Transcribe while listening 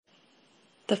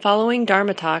The following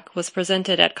Dharma talk was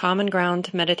presented at Common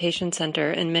Ground Meditation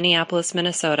Center in Minneapolis,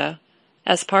 Minnesota,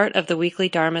 as part of the weekly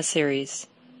Dharma series.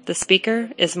 The speaker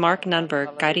is Mark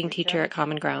Nunberg, guiding teacher at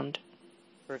Common Ground.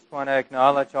 First, want to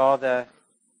acknowledge all the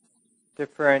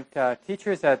different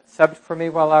teachers that subbed for me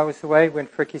while I was away when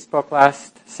Fricky spoke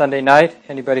last Sunday night.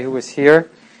 Anybody who was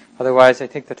here. Otherwise, I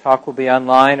think the talk will be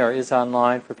online or is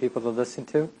online for people to listen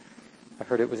to. I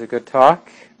heard it was a good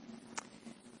talk.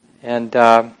 And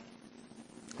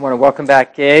I want to welcome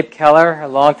back Gabe Keller, a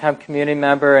longtime community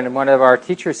member and one of our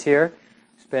teachers here.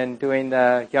 He's been doing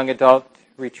the young adult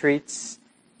retreats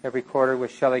every quarter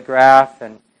with Shelley Graff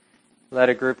and led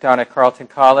a group down at Carleton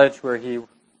College where he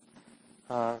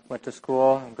went to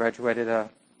school and graduated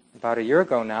about a year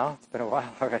ago now. It's been a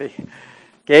while already.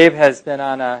 Gabe has been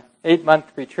on an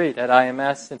 8-month retreat at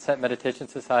IMS, Insight Meditation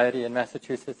Society in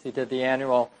Massachusetts. He did the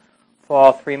annual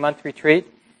fall 3-month retreat,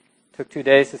 took 2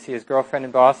 days to see his girlfriend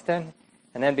in Boston,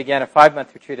 and then began a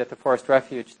 5-month retreat at the Forest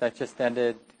Refuge that just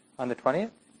ended on the 20th?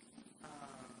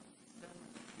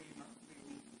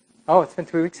 Oh, it's been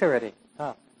 3 weeks already.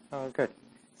 Oh, good.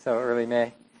 So early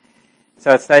May.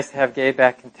 So it's nice to have Gabe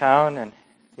back in town, and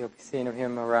you'll be seeing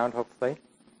him around, hopefully.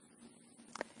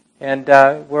 And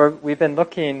we've been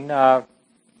looking,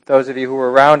 those of you who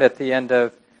were around at the end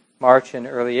of March and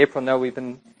early April know we've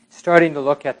been starting to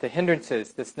look at the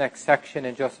hindrances, this next section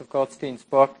in Joseph Goldstein's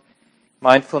book,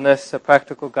 Mindfulness, A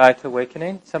Practical Guide to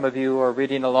Awakening. Some of you are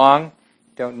reading along,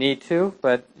 don't need to,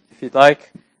 but if you'd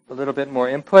like a little bit more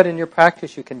input in your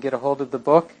practice, you can get a hold of the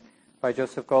book by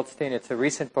Joseph Goldstein. It's a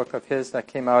recent book of his that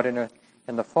came out in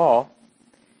the fall.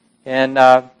 And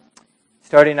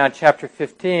starting on chapter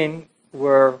 15,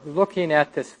 we're looking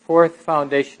at this fourth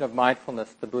foundation of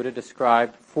mindfulness. The Buddha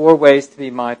described 4 ways to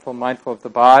be mindful. Mindful of the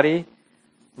body,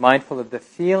 mindful of the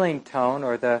feeling tone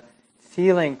or the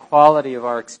feeling quality of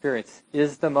our experience.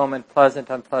 Is the moment pleasant,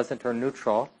 unpleasant, or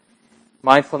neutral?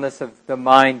 Mindfulness of the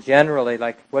mind generally,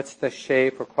 like what's the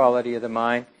shape or quality of the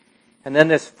mind. And then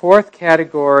this fourth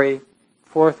category,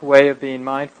 fourth way of being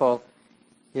mindful,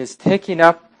 is taking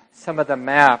up some of the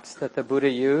maps that the Buddha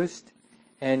used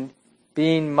and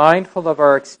being mindful of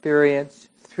our experience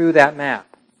through that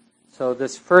map. So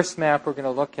this first map we're going to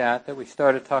look at that we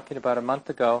started talking about a month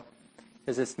ago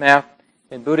is this map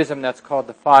in Buddhism that's called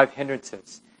the 5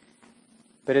 hindrances.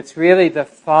 But it's really the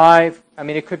 5,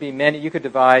 it could be many, you could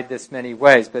divide this many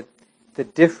ways, but the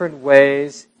different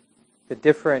ways, the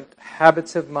different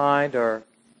habits of mind or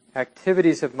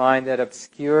activities of mind that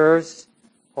obscures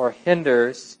or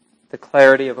hinders the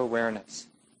clarity of awareness.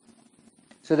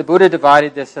 So the Buddha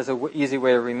divided this as an easy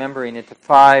way of remembering into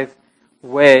 5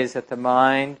 ways that the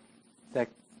mind, the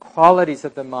qualities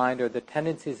of the mind or the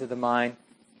tendencies of the mind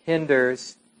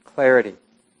hinders clarity.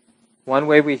 One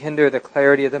way we hinder the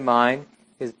clarity of the mind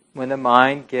is when the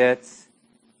mind gets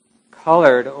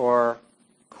colored or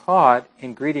caught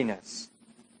in greediness.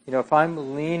 If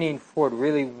I'm leaning forward,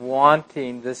 really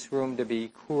wanting this room to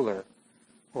be cooler,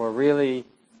 or really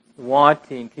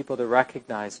wanting people to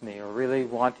recognize me, or really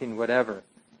wanting whatever,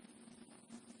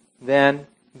 then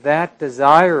that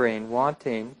desiring,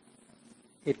 wanting,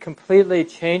 it completely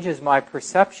changes my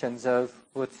perceptions of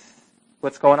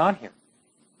what's going on here.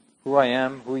 Who I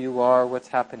am, who you are, what's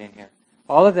happening here.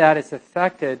 All of that is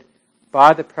affected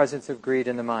by the presence of greed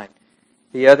in the mind.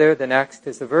 The next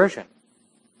is aversion.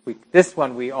 This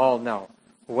one we all know.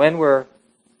 When we're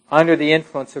under the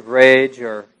influence of rage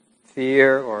or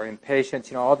fear or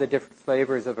impatience, all the different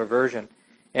flavors of aversion,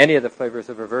 any of the flavors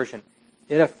of aversion,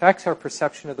 it affects our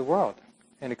perception of the world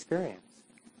and experience.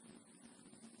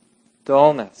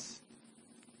 Dullness.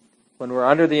 When we're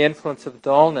under the influence of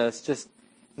dullness, just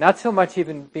not so much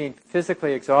even being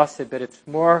physically exhausted, but it's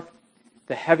more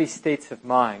the heavy states of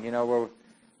mind, where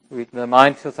the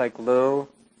mind feels like glue.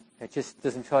 It just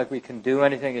doesn't feel like we can do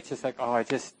anything. It's just like, I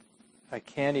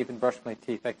can't even brush my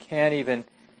teeth. I can't even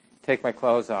take my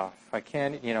clothes off. I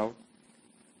can't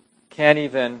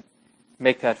even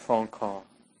make that phone call.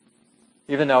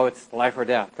 Even though it's life or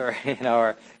death, or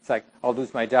it's like, I'll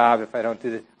lose my job if I don't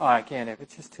do this. I can't.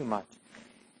 It's just too much.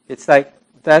 It's like,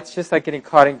 that's just like getting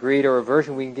caught in greed or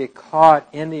aversion. We can get caught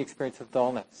in the experience of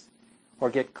dullness, or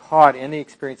get caught in the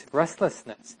experience of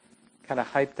restlessness, kind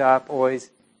of hyped up, always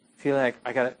feeling like,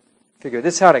 I got to figure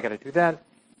this out, I got to do that.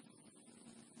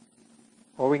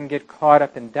 Or we can get caught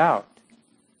up in doubt,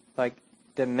 like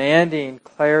demanding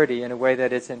clarity in a way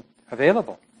that isn't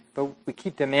available. But we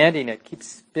keep demanding it, keep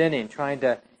spinning, trying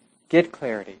to get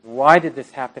clarity. Why did this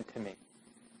happen to me?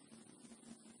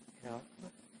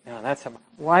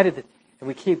 Why did it? And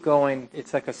we keep going.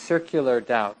 It's like a circular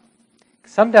doubt.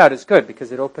 Some doubt is good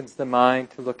because it opens the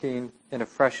mind to looking in a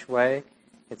fresh way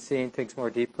and seeing things more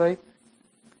deeply.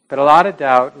 But a lot of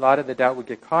the doubt we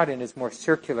get caught in is more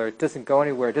circular. It doesn't go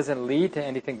anywhere. It doesn't lead to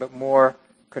anything but more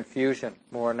confusion,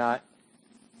 more not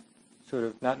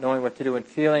knowing what to do and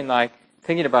feeling like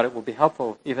thinking about it will be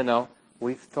helpful even though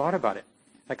we've thought about it.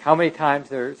 Like how many times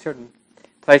there are certain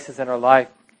places in our life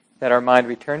that our mind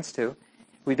returns to.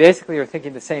 We basically are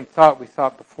thinking the same thought we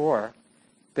thought before,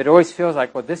 but it always feels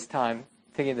like, well, this time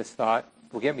thinking this thought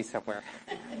will get me somewhere.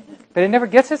 But it never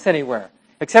gets us anywhere,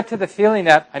 except to the feeling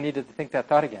that I needed to think that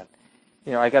thought again.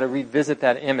 I got to revisit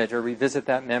that image or revisit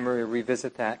that memory or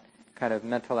revisit that kind of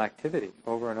mental activity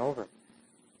over and over.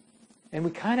 And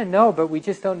we kind of know, but we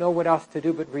just don't know what else to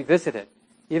do but revisit it,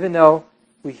 even though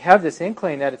we have this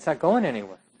inkling that it's not going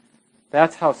anywhere.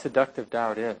 That's how seductive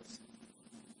doubt is.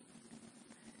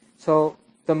 So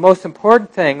the most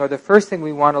important thing, or the first thing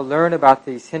we want to learn about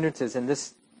these hindrances, and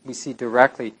this we see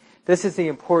directly, this is the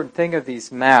important thing of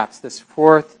these maps, this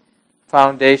fourth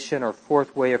foundation or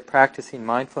fourth way of practicing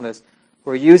mindfulness.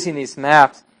 We're using these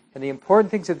maps, and the important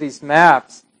things of these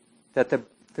maps that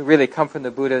really come from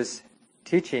the Buddha's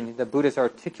teaching, the Buddha's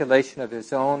articulation of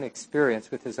his own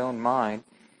experience with his own mind,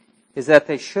 is that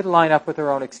they should line up with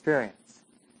our own experience.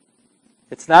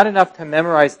 It's not enough to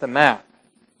memorize the map.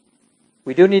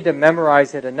 We do need to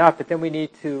memorize it enough, but then we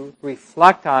need to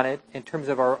reflect on it in terms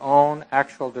of our own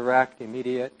actual, direct,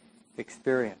 immediate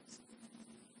experience.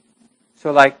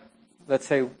 So like, let's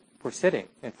say we're sitting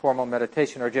in formal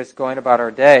meditation or just going about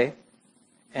our day,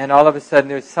 and all of a sudden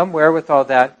there's some wherewithal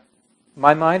that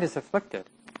my mind is afflicted.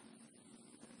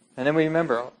 And then we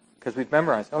remember, because we've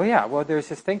memorized, oh yeah, well there's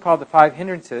this thing called the 5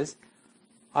 hindrances.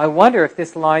 I wonder if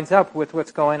this lines up with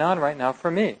what's going on right now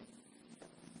for me.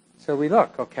 So we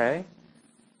look, okay,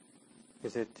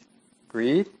 is it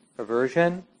greed,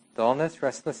 aversion, dullness,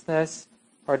 restlessness,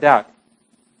 or doubt?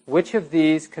 Which of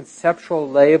these conceptual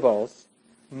labels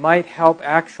might help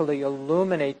actually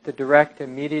illuminate the direct,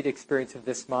 immediate experience of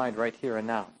this mind right here and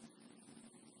now?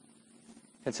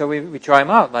 And so we try them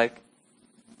out, like,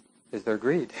 is there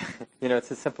greed?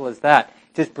 It's as simple as that.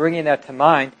 Just bringing that to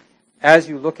mind as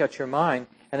you look at your mind,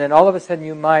 and then all of a sudden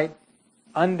you might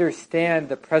understand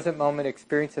the present moment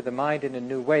experience of the mind in a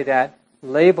new way. That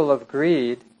label of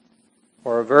greed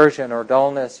or aversion or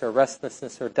dullness or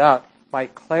restlessness or doubt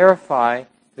might clarify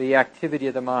the activity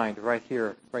of the mind right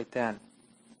here, right then,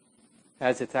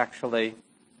 as it's actually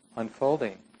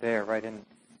unfolding there, right in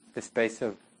the space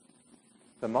of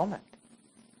the moment.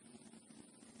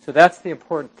 So that's the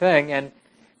important thing, and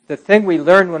the thing we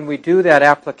learn when we do that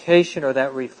application or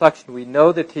that reflection, we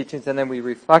know the teachings and then we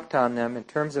reflect on them in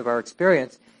terms of our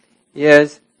experience,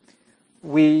 is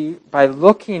by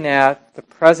looking at the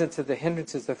presence of the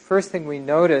hindrances, the first thing we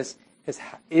notice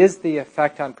is the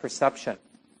effect on perception.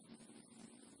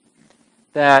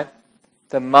 That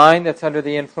the mind that's under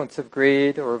the influence of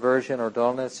greed or aversion or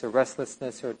dullness or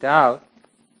restlessness or doubt,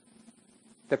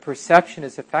 the perception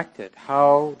is affected.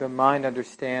 How the mind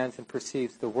understands and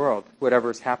perceives the world,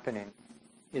 whatever is happening,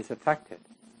 is affected.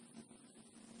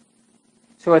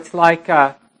 So it's like,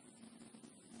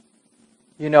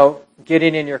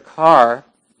 getting in your car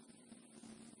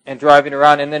and driving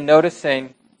around and then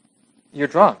noticing you're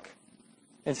drunk.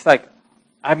 It's like,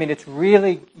 it's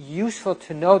really useful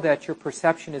to know that your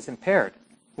perception is impaired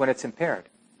when it's impaired.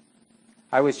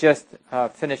 I was just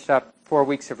finished up 4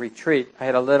 weeks of retreat. I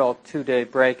had a little 2-day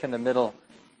break in the middle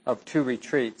of 2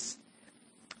 retreats.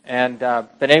 But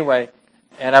anyway,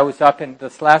 and I was up in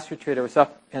this last retreat, I was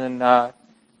up in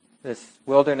this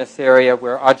wilderness area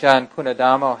where Ajahn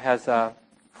Punadamo has a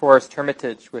forest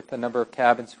hermitage with a number of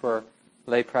cabins for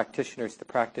lay practitioners to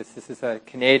practice. This is a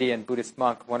Canadian Buddhist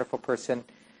monk, a wonderful person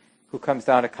who comes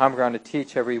down to Common Ground to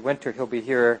teach every winter. He'll be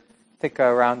here, I think,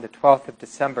 around the 12th of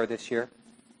December this year.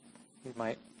 You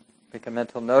might make a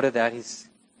mental note of that. He's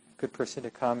a good person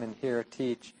to come and hear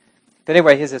teach. But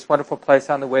anyway, he has this wonderful place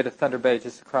on the way to Thunder Bay,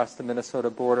 just across the Minnesota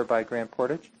border by Grand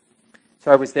Portage.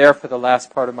 So I was there for the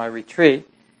last part of my retreat.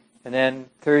 And then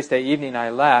Thursday evening I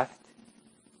left.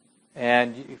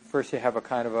 And first you have a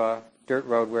kind of a dirt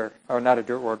road or not a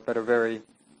dirt road, but a very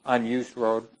unused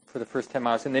road for the first 10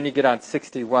 miles. And then you get on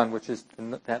 61, which is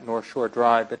that North Shore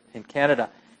Drive, but in Canada.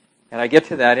 And I get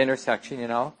to that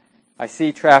intersection, I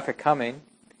see traffic coming,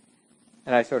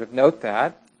 and I sort of note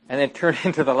that, and then turn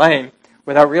into the lane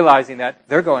without realizing that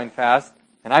they're going fast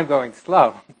and I'm going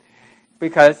slow.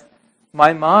 Because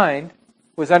my mind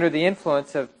was under the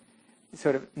influence of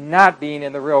sort of not being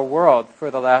in the real world for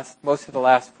most of the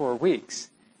last 4 weeks.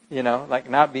 Like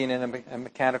not being in a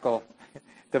mechanical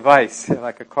device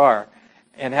like a car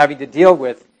and having to deal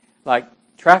with like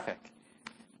traffic.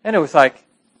 And it was like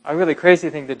a really crazy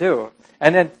thing to do.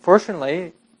 And then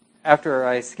fortunately, after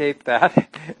I escaped that,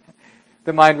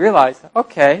 the mind realized,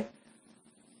 okay,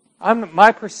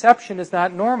 my perception is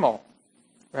not normal,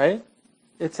 right?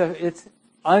 It's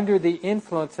under the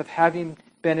influence of having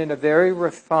been in a very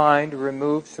refined,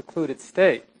 removed, secluded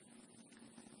state.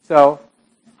 So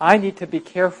I need to be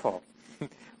careful,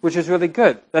 which is really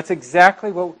good. That's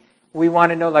exactly what we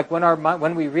want to know. Like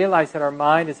when we realize that our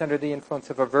mind is under the influence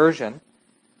of aversion,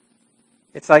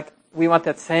 it's like we want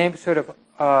that same sort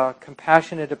of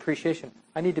compassionate appreciation.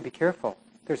 I need to be careful.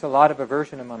 There's a lot of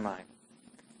aversion in my mind.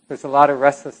 There's a lot of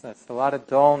restlessness, a lot of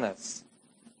dullness,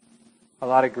 a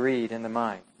lot of greed in the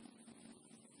mind.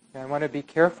 And I want to be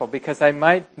careful because I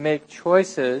might make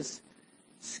choices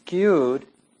skewed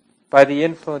by the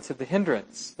influence of the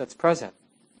hindrance that's present.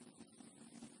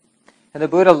 And the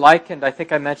Buddha likened, I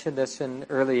think I mentioned this in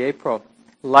early April,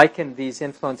 likened these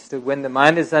influences to when the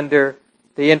mind is under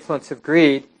the influence of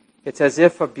greed, it's as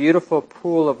if a beautiful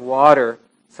pool of water,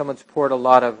 someone's poured a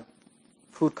lot of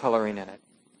food coloring in it,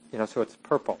 so it's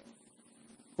purple.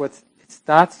 It's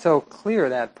not so clear,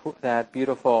 that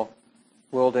beautiful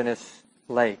wilderness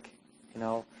lake.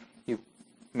 You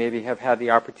maybe have had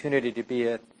the opportunity to be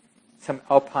at some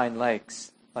alpine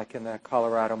lakes, like in the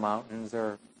Colorado mountains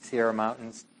or Sierra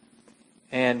mountains.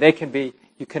 And they can be,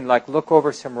 you can look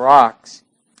over some rocks,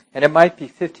 and it might be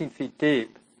 15 feet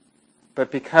deep,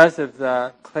 but because of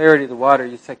the clarity of the water,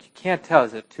 you can't tell,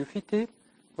 is it 2 feet deep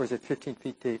or is it 15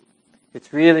 feet deep?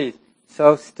 It's really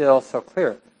so still, so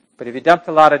clear. But if you dumped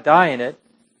a lot of dye in it,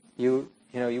 you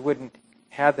wouldn't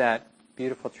have that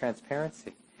beautiful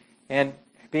transparency. And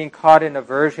being caught in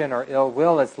aversion or ill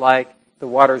will is like the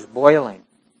water's boiling.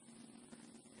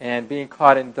 And being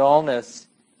caught in dullness,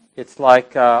 it's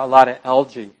like a lot of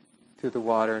algae through the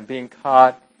water. And being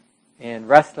caught in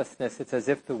restlessness, it's as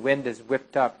if the wind has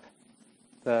whipped up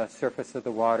the surface of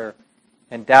the water.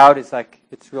 And doubt is like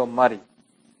it's real muddy.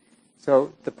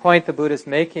 So the point the Buddha is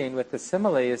making with the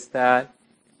simile is that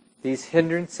these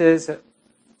hindrances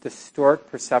distort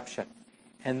perception.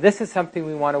 And this is something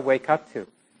we want to wake up to.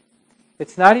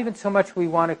 It's not even so much we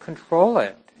want to control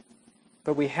it,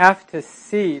 but we have to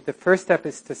see, the first step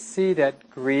is to see that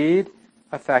greed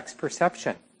affects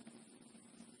perception.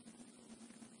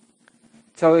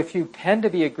 So if you tend to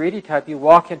be a greedy type, you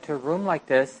walk into a room like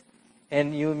this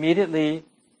and you immediately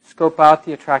scope out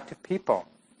the attractive people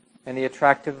and the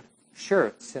attractive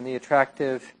shirts and the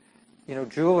attractive,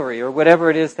 jewelry or whatever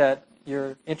it is that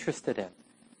you're interested in.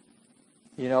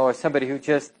 Or somebody who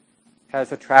just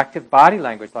has attractive body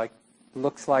language, like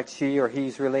looks like she or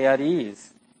he's really at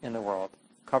ease in the world,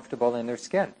 comfortable in their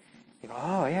skin. You go,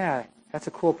 oh yeah, that's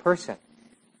a cool person.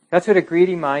 That's what a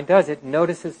greedy mind does. It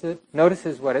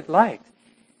notices what it likes.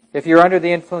 If you're under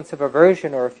the influence of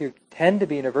aversion, or if you tend to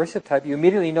be an aversive type, you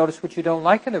immediately notice what you don't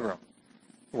like in the room.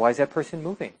 Why is that person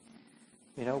moving?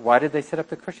 Why did they set up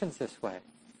the cushions this way?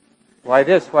 Why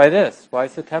this? Why this? Why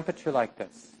is the temperature like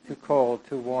this? Too cold,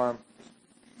 too warm?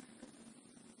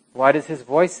 Why does his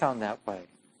voice sound that way?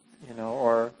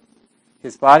 Or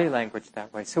his body language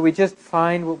that way. So we just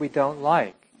find what we don't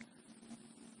like.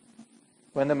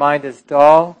 When the mind is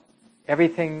dull,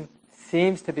 everything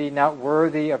seems to be not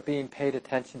worthy of being paid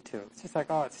attention to. It's just like,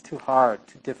 oh, it's too hard,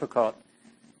 too difficult.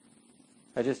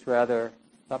 I just rather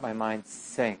let my mind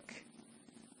sink.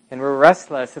 And we're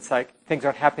restless. It's like things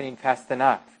aren't happening fast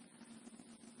enough.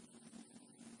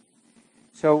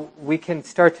 So we can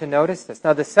start to notice this.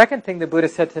 Now, the second thing the Buddha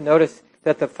said to notice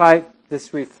that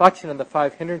this reflection on the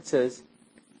 5 hindrances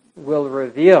will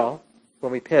reveal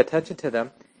when we pay attention to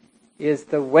them is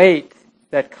the weight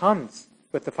that comes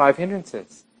with the 5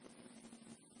 hindrances.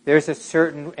 There's a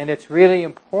certain, and it's really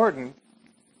important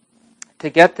to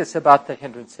get this about the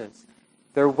hindrances.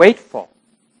 They're weightful.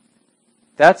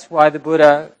 That's why the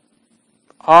Buddha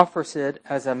offers it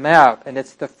as a map, and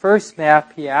it's the first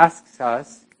map he asks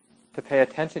us to pay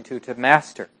attention to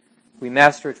master. We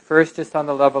master it first just on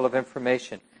the level of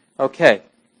information. Okay,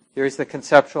 here's the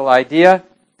conceptual idea.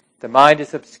 The mind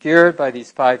is obscured by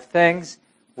these 5 things.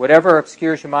 Whatever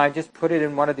obscures your mind, just put it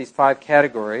in one of these 5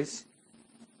 categories.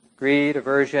 Greed,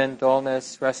 aversion,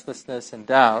 dullness, restlessness, and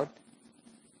doubt.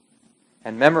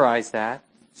 And memorize that.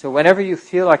 So whenever you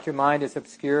feel like your mind is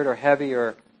obscured or heavy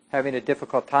or having a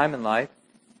difficult time in life,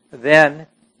 then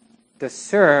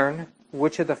discern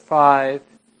which of the 5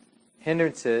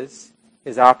 hindrances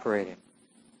is operating.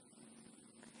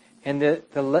 And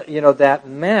that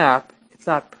map, it's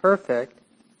not perfect,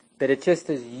 but it just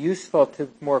is useful to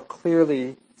more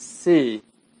clearly see,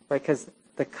 right? Because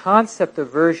the concept of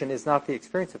aversion is not the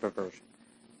experience of aversion.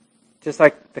 Just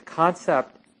like the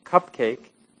concept cupcake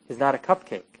is not a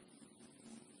cupcake.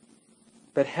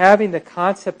 But having the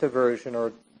concept of aversion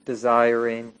or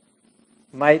desiring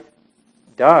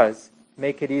does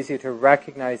make it easier to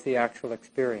recognize the actual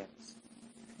experience.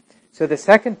 So the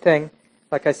second thing,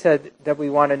 like I said, that we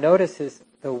want to notice is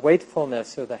the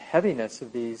weightfulness or the heaviness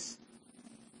of these,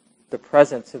 the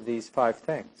presence of these five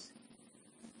things.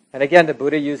 And again, the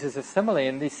Buddha uses a simile,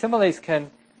 and these similes can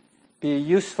be a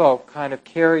useful kind of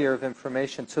carrier of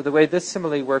information. So the way this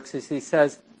simile works is he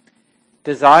says,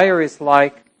 desire is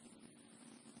like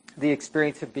the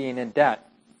experience of being in debt.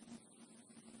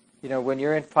 You know, when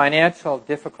you're in financial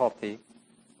difficulty,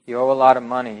 you owe a lot of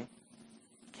money,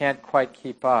 can't quite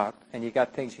keep up, and you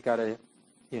got things you got to,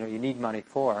 you need money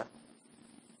for.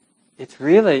 It's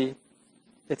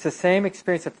the same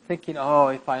experience of thinking, oh,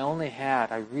 if I only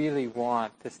had, I really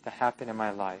want this to happen in my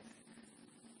life.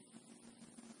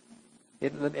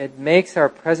 It makes our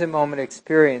present moment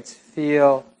experience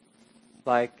feel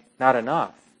like not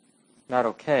enough, not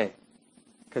okay,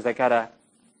 because I got to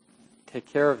take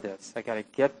care of this, I got to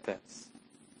get this.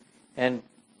 And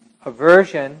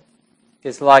aversion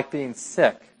is like being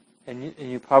sick, and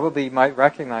you probably might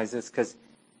recognize this because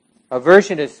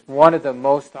aversion is one of the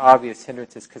most obvious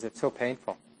hindrances because it's so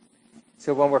painful.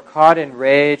 So when we're caught in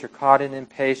rage or caught in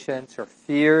impatience or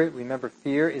fear, remember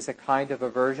fear is a kind of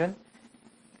aversion.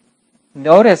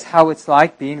 Notice how it's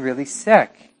like being really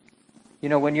sick. You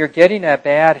know, when you're getting a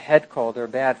bad head cold or a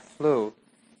bad flu,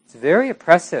 it's very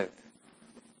oppressive.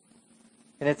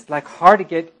 And it's like hard to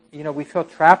get, we feel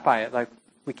trapped by it, like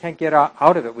we can't get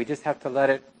out of it. We just have to let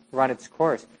it run its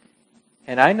course.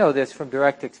 And I know this from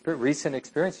direct recent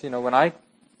experience. When I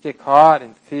get caught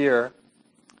in fear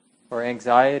or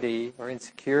anxiety or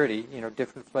insecurity,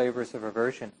 different flavors of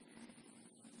aversion,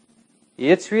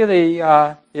 it's really,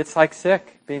 it's like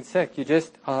being sick. You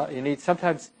just, you need,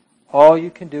 sometimes all you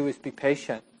can do is be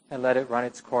patient and let it run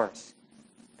its course.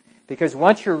 Because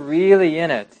once you're really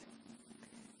in it,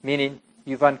 meaning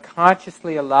you've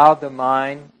unconsciously allowed the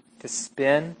mind to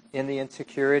spin in the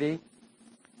insecurity,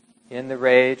 in the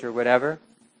rage or whatever,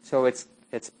 so it's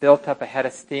built up a head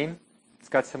of steam, it's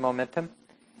got some momentum,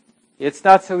 it's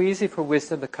not so easy for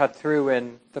wisdom to cut through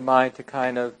and the mind to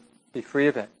kind of be free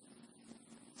of it.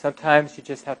 Sometimes you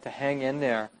just have to hang in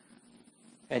there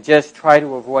and just try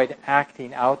to avoid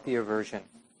acting out the aversion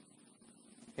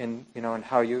in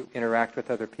how you interact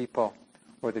with other people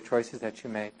or the choices that you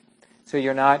make. So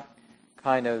you're not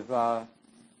kind of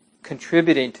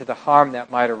contributing to the harm that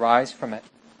might arise from it.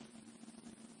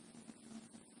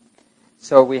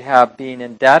 So we have being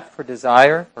in debt for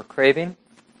desire or craving.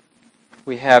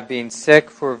 We have being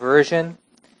sick for aversion.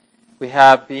 We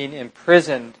have being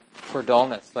imprisoned for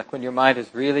dullness. Like when your mind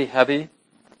is really heavy,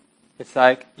 it's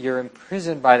like you're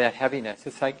imprisoned by that heaviness.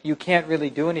 It's like you can't really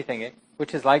do anything,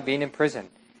 which is like being in prison.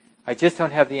 I just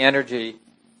don't have the energy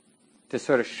to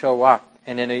sort of show up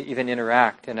and even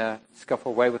interact in a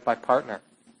skillful way with my partner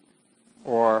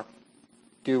or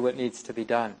do what needs to be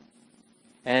done.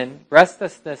 And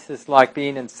restlessness is like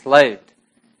being enslaved.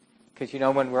 Because,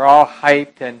 when we're all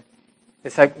hyped and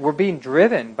it's like we're being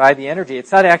driven by the energy.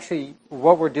 It's not actually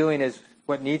what we're doing is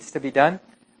what needs to be done,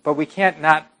 but we can't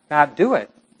not do it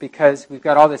because we've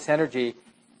got all this energy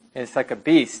and it's like a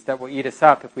beast that will eat us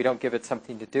up if we don't give it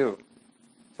something to do.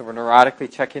 So we're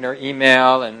neurotically checking our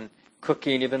email and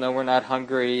cooking even though we're not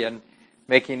hungry and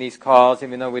making these calls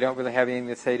even though we don't really have anything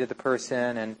to say to the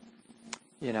person and,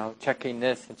 checking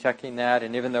this and checking that.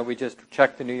 And even though we just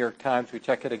checked the New York Times, we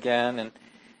check it again. And,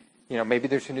 maybe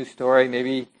there's a new story.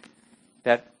 Maybe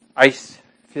that ice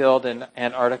field in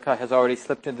Antarctica has already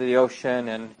slipped into the ocean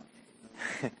and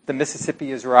the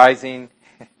Mississippi is rising.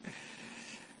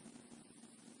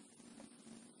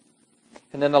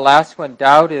 And then the last one,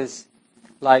 doubt is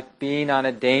like being on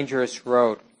a dangerous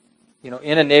road.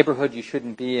 In a neighborhood you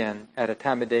shouldn't be in, at a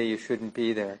time of day you shouldn't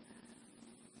be there.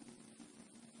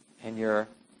 And you're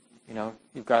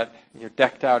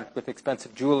decked out with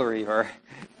expensive jewelry or,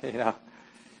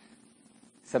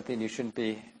 something you shouldn't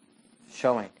be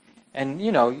showing. And,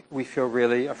 we feel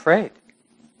really afraid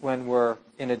when we're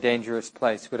in a dangerous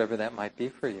place, whatever that might be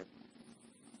for you.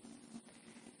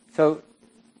 So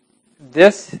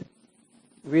this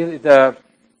really, the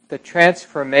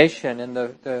transformation and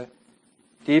the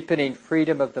deepening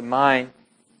freedom of the mind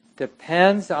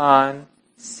depends on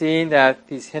seeing that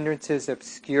these hindrances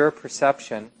obscure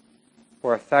perception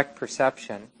or affect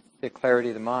perception, the clarity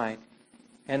of the mind,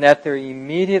 and that they're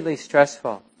immediately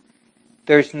stressful.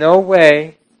 There's no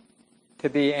way to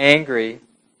be angry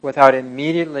without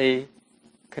immediately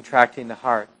contracting the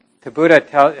heart. The Buddha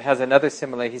has another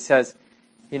simile. He says,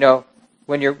 when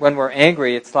we're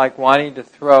angry, it's like wanting to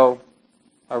throw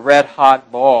a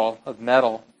red-hot ball of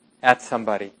metal at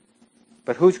somebody.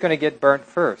 But who's going to get burnt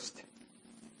first?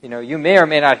 You may or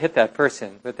may not hit that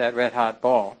person with that red-hot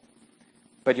ball.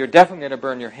 but you're definitely going to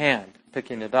burn your hand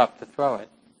picking it up to throw it.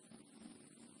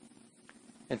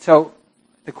 And so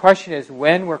the question is,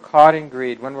 when we're caught in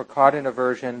greed, when we're caught in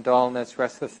aversion, dullness,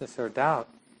 restlessness, or doubt,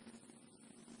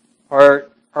 are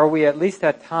we at least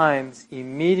at times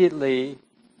immediately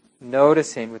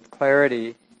noticing with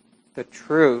clarity the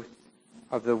truth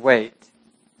of the weight?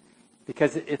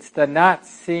 Because it's the not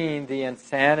seeing the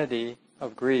insanity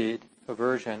of greed,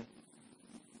 aversion,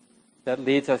 that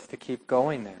leads us to keep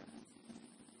going there.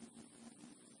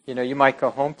 You might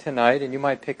go home tonight and you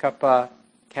might pick up a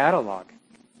catalog,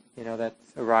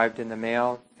 that's arrived in the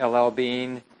mail, LL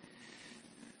Bean,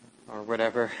 or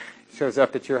whatever shows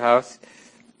up at your house.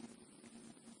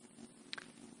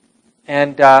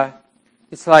 And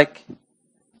it's like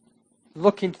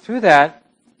looking through that,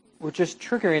 we're just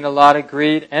triggering a lot of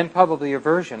greed and probably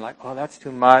aversion, like, oh, that's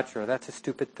too much, or that's a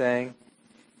stupid thing,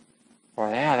 or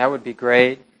yeah, that would be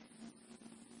great.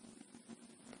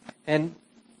 And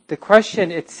the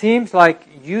question, it seems like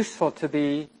useful to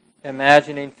be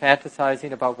imagining,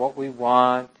 fantasizing about what we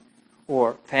want,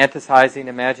 or fantasizing,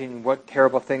 imagining what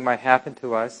terrible thing might happen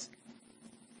to us.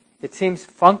 It seems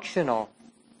functional,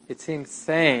 it seems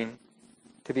sane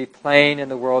to be playing in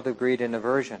the world of greed and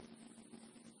aversion.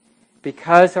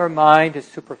 Because our mind is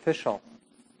superficial.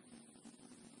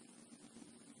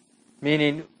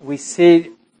 Meaning we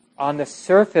see on the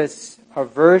surface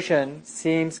aversion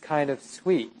seems kind of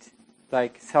sweet,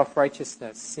 like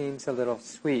self-righteousness seems a little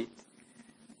sweet.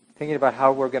 Thinking about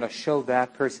how we're going to show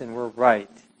that person we're right,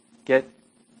 get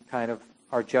kind of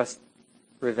our just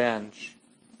revenge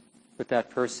with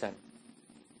that person.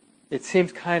 It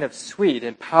seems kind of sweet,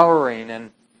 empowering,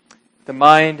 and the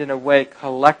mind in a way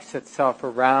collects itself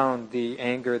around the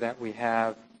anger that we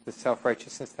have, the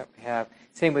self-righteousness that we have.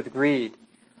 Same with greed.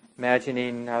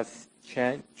 Imagining us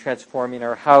transforming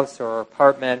our house or our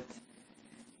apartment,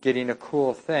 getting a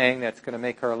cool thing that's going to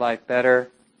make our life better.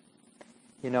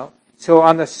 So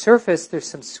on the surface there's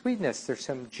some sweetness, there's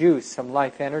some juice, some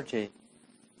life energy.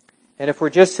 And if we're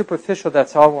just superficial,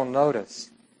 that's all we'll notice.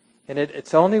 And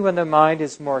it's only when the mind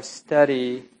is more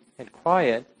steady and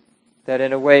quiet that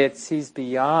in a way it sees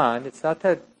beyond. It's not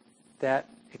that that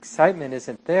excitement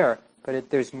isn't there, but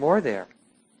there's more there.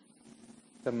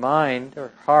 The mind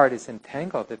or heart is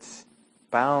entangled. It's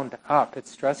bound up. It's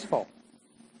stressful.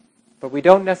 But we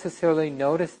don't necessarily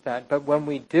notice that. But when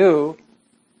we do,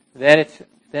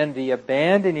 then the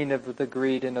abandoning of the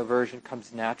greed and aversion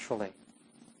comes naturally.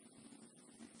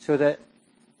 So that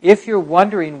if you're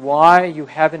wondering why you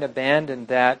haven't abandoned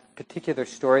that particular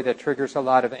story that triggers a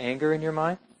lot of anger in your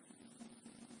mind,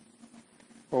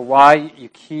 or why you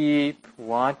keep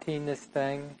wanting this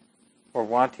thing, or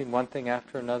wanting one thing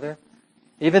after another,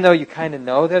 even though you kind of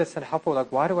know that it's unhelpful,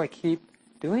 like, why do I keep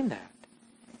doing that?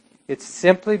 It's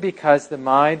simply because the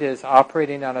mind is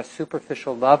operating on a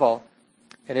superficial level,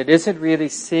 and it isn't really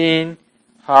seeing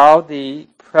how the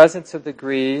presence of the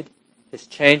greed is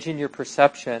changing your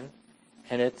perception,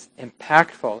 and it's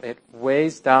impactful. It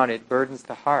weighs down, it burdens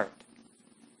the heart.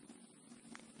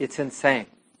 It's insane.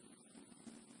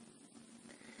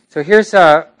 So here's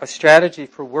a strategy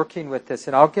for working with this,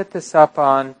 and I'll get this up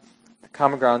on the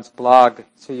Common Grounds blog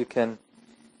so you can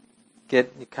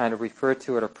kind of refer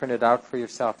to it or print it out for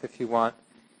yourself if you want.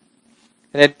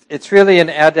 And it's really an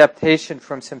adaptation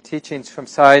from some teachings from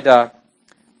Sayadaw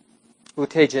U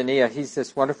Tejaniya. He's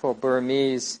this wonderful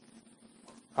Burmese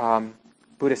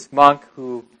Buddhist monk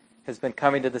who has been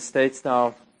coming to the States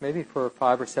now maybe for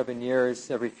 5 or 7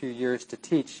 years, every few years to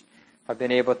teach. I've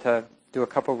been able to do a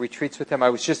couple retreats with him. I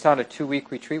was just on a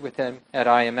 2-week retreat with him at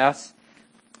IMS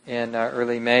in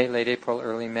early May, late April,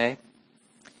 early May.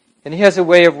 And he has a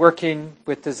way of working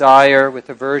with desire, with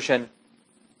aversion.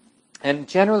 And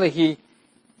generally he,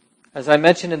 as I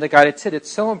mentioned in the guided sit,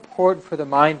 it's so important for the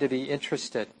mind to be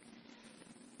interested.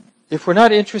 If we're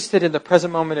not interested in the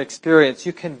present moment experience,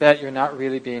 you can bet you're not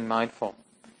really being mindful.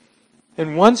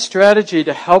 And one strategy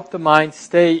to help the mind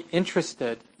stay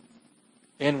interested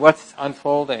in what's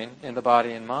unfolding in the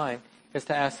body and mind is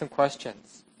to ask some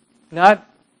questions. Not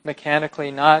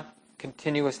mechanically, not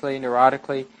continuously,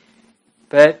 neurotically,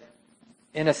 but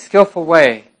in a skillful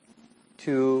way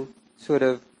to sort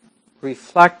of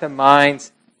reflect the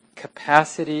mind's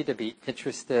capacity to be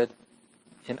interested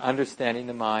in understanding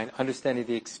the mind, understanding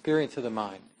the experience of the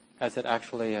mind as it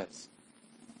actually is.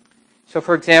 So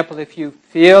for example, if you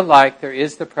feel like there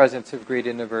is the presence of greed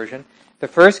and aversion, the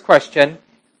first question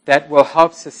that will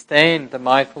help sustain the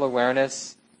mindful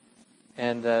awareness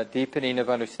and the deepening of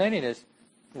understanding is,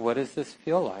 what does this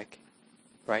feel like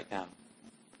right now?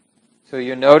 So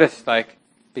you notice, like,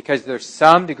 because there's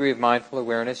some degree of mindful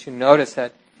awareness, you notice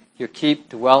that you keep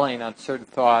dwelling on certain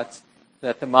thoughts,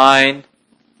 that the mind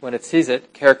when it sees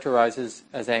it, characterizes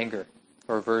as anger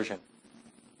or aversion.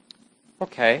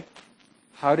 Okay,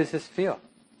 how does this feel?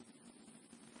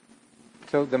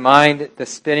 So the mind, the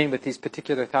spinning with these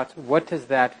particular thoughts, what does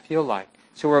that feel like?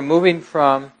 So we're moving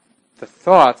from the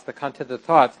thoughts, the content of the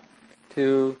thoughts,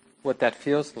 to what that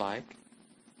feels like.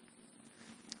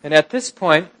 And at this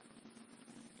point,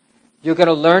 you're going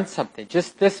to learn something.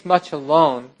 Just this much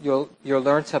alone, you'll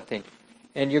learn something.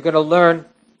 And you're going to learn,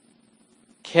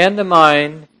 can the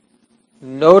mind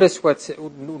notice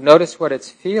what it's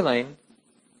feeling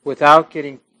without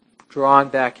getting drawn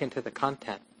back into the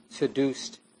content,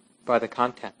 seduced by the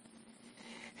content?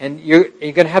 And you're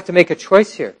going to have to make a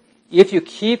choice here. If you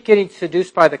keep getting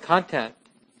seduced by the content,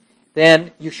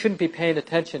 then you shouldn't be paying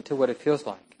attention to what it feels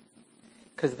like.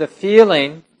 Because the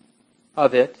feeling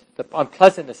of it, the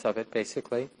unpleasantness of it,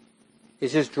 basically,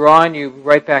 is just drawing you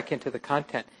right back into the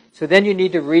content. So then you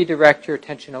need to redirect your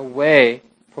attention away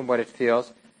from what it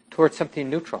feels towards something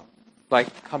neutral,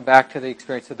 like come back to the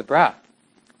experience of the breath,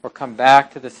 or come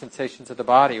back to the sensations of the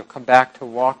body, or come back to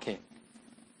walking.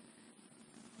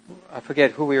 I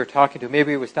forget who we were talking to.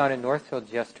 Maybe it was down in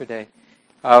Northfield yesterday.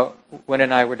 Wynn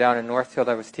and I were down in Northfield.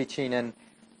 I was teaching, and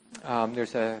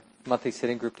there's a monthly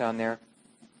sitting group down there.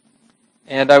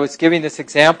 And I was giving this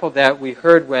example that we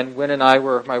heard when Wynn and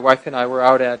my wife and I were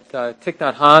out at Thich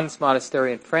Nhat Hanh's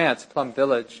monastery in France, Plum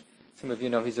Village. Some of you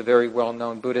know he's a very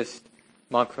well-known Buddhist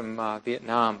monk from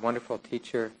Vietnam, wonderful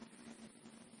teacher.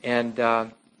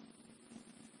 And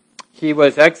he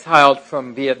was exiled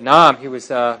from Vietnam. He was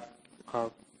a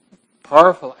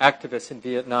powerful activist in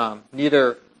Vietnam,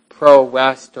 neither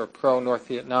pro-West or pro-North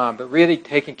Vietnam, but really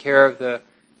taking care of the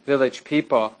village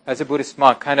people as a Buddhist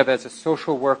monk, kind of as a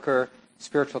social worker,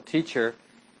 spiritual teacher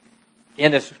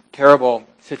in this terrible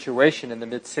situation in the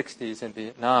mid-60s in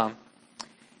Vietnam.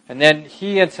 And then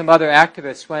he and some other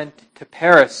activists went to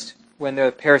Paris when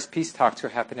the Paris peace talks were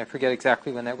happening. I forget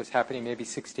exactly when that was happening, maybe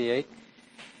 68.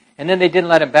 And then they didn't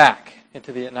let him back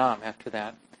into Vietnam after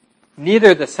that.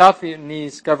 Neither the South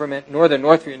Vietnamese government nor the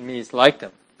North Vietnamese liked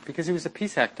him because he was a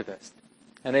peace activist.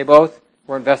 And they both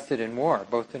were invested in war.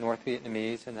 Both the North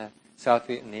Vietnamese and the South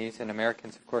Vietnamese and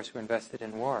Americans, of course, were invested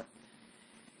in war.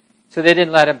 So they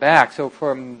didn't let him back. So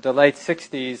from the late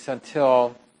 60s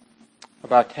until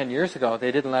about 10 years ago,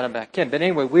 they didn't let him back in. But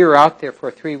anyway, we were out there for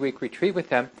a 3-week retreat with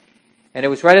them. And it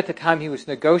was right at the time he was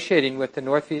negotiating with the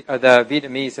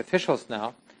Vietnamese officials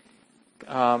now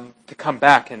to come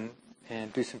back and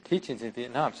do some teachings in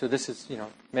Vietnam. So this is,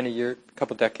 many years, a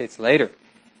couple decades later.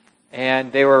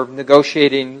 And they were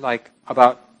negotiating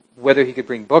about whether he could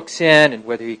bring books in and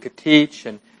whether he could teach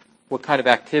and what kind of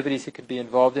activities he could be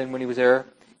involved in when he was there.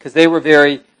 Because they were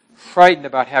very frightened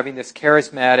about having this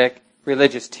charismatic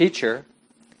religious teacher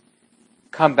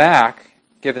come back,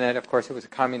 given that, of course, it was a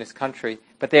communist country.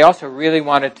 But they also really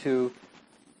wanted to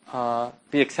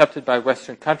be accepted by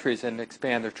Western countries and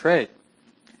expand their trade.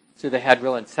 So they had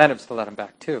real incentives to let him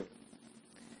back, too.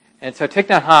 And so Thich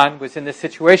Nhat Hanh was in this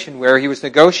situation where he was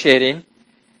negotiating,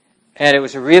 and it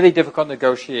was a really difficult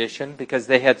negotiation because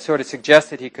they had sort of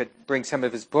suggested he could bring some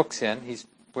of his books in. He's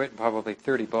written probably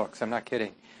 30 books. I'm not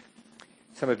kidding.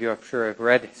 Some of you, I'm sure, have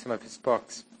read some of his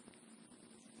books.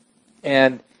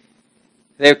 And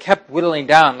they kept whittling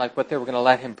down what they were going to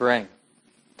let him bring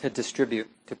to distribute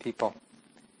to people.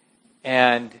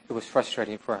 And it was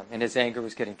frustrating for him, and his anger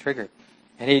was getting triggered.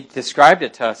 And he described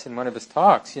it to us in one of his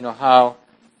talks, how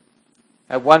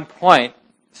at one point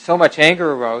so much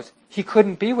anger arose, he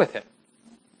couldn't be with it.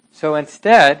 So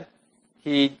instead,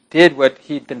 he did what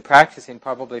he'd been practicing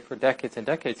probably for decades and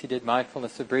decades. He did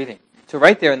mindfulness of breathing. So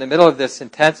right there in the middle of this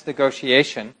intense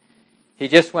negotiation, he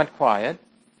just went quiet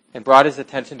and brought his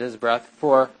attention to his breath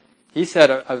for, he said,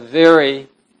 a very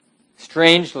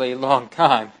strangely long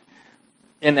time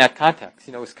in that context.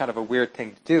 It was kind of a weird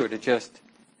thing to do, to just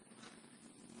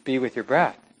be with your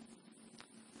breath.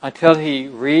 Until he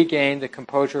regained the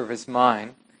composure of his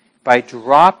mind by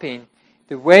dropping,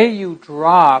 the way you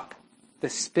drop the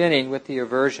spinning with the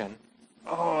aversion.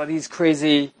 Oh, these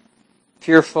crazy,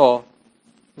 fearful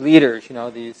leaders,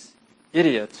 these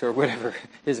idiots or whatever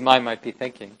his mind might be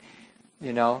thinking,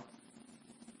 You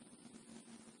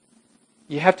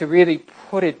have to really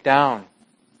put it down.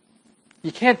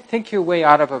 You can't think your way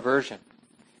out of aversion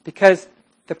because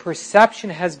the perception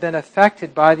has been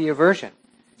affected by the aversion.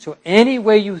 So any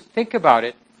way you think about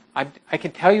it, I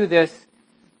can tell you this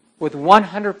with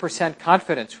 100%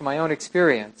 confidence from my own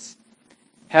experience,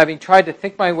 having tried to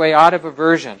think my way out of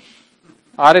aversion,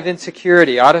 out of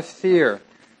insecurity, out of fear,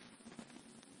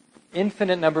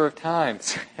 infinite number of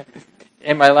times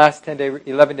in my last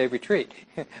 11-day retreat,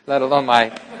 let alone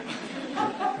my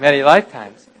many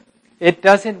lifetimes. It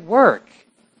doesn't work.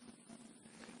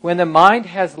 when the mind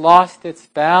has lost its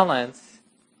balance,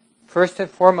 first and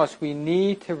foremost, we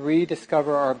need to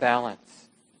rediscover our balance.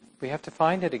 We have to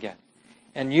find it again.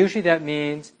 And usually that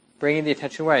means bringing the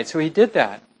attention away. So he did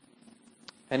that.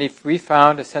 And he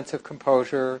refound a sense of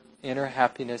composure, inner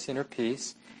happiness, inner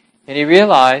peace. And he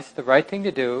realized the right thing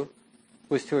to do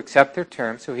was to accept their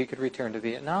terms so he could return to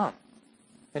Vietnam.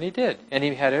 And he did. And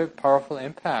he had a powerful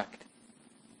impact.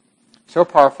 So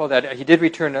powerful that he did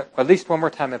return at least one more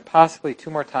time and possibly two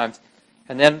more times.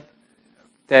 And then,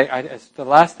 the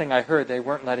last thing I heard, they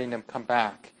weren't letting him come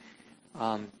back.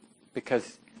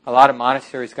 Because a lot of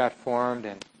monasteries got formed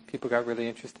and people got really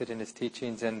interested in his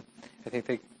teachings. And I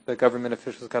think the government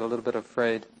officials got a little bit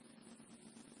afraid.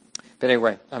 But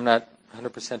anyway, I'm not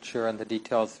 100% sure on the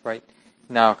details right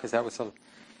now because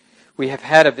we have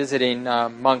had a visiting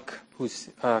monk who's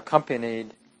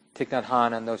accompanied Thich Nhat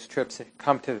Hanh on those trips,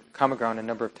 come to Common Ground a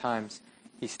number of times.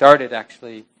 He started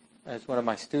actually as one of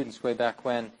my students way back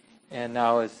when, and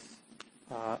now has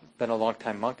been a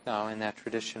long-time monk now in that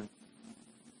tradition.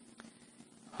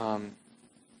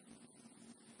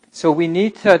 So we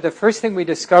need to, the first thing we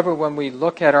discover when we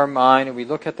look at our mind and we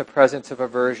look at the presence of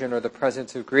aversion or the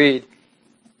presence of greed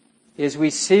is we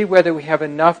see whether we have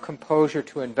enough composure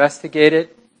to investigate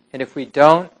it, and if we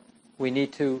don't, we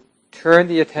need to turn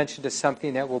the attention to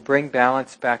something that will bring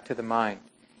balance back to the mind.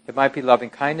 It might be loving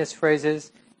kindness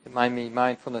phrases, it might be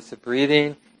mindfulness of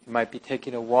breathing, it might be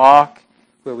taking a walk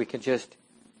where we can just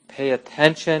pay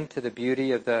attention to the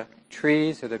beauty of the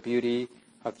trees or the beauty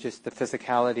of just the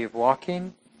physicality of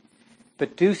walking.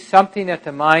 But do something that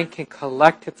the mind can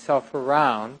collect itself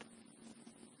around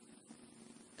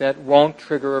that won't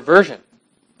trigger aversion.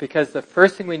 Because the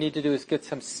first thing we need to do is get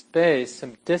some space,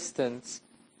 some distance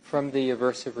from the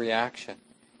aversive reaction.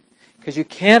 Because you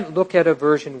can't look at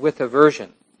aversion with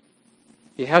aversion.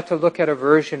 You have to look at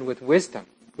aversion with wisdom,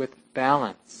 with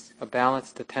balance, a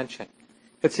balanced attention.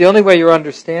 It's the only way you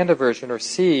understand aversion or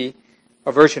see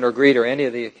aversion or greed or any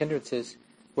of the hindrances,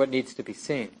 what needs to be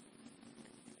seen.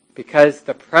 Because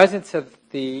the presence of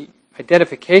the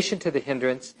identification to the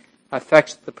hindrance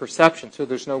affects the perception, so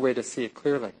there's no way to see it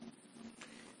clearly.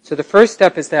 So the first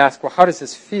step is to ask, well, how does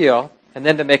this feel? And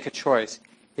then to make a choice.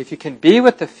 If you can be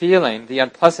with the feeling, the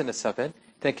unpleasantness of it,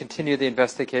 then continue the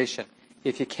investigation.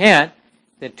 If you can't,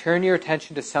 then turn your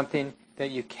attention to something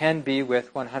that you can be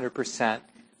with 100%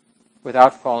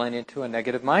 without falling into a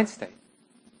negative mind state,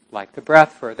 like the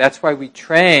breath. That's why we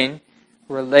train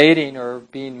relating or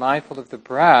being mindful of the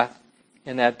breath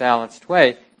in that balanced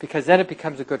way, because then it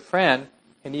becomes a good friend,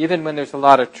 and even when there's a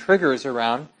lot of triggers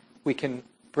around, we can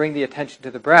bring the attention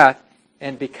to the breath,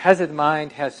 and because the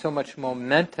mind has so much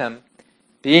momentum,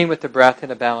 being with the breath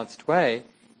in a balanced way,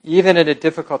 even in a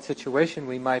difficult situation,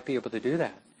 we might be able to do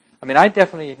that. I mean, I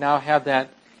definitely now have that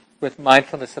with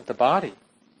mindfulness of the body.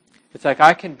 It's like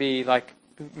I can be like,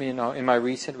 in my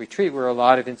recent retreat where a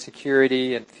lot of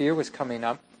insecurity and fear was coming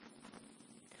up,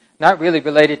 not really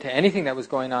related to anything that was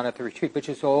going on at the retreat, but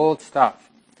just old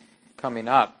stuff coming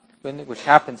up, which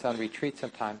happens on retreat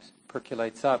sometimes,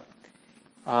 percolates up.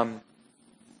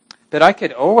 But I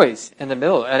could always, in the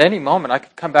middle, at any moment, I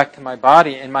could come back to my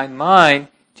body, and my mind,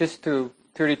 just through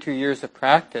 32 years of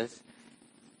practice,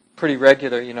 pretty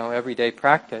regular, everyday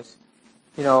practice,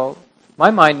 my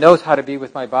mind knows how to be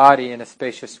with my body in a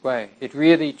spacious way. It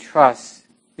really trusts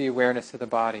the awareness of the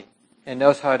body and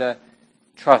knows how to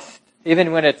trust,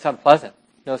 even when it's unpleasant,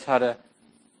 knows how to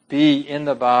be in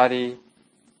the body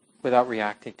without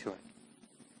reacting to it.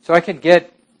 So I can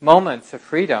get moments of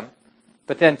freedom,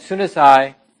 but then as soon as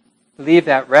I leave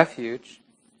that refuge,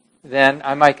 then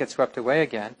I might get swept away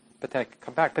again, but then I can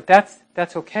come back. But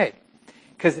that's okay.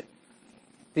 Because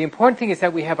the important thing is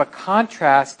that we have a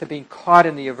contrast to being caught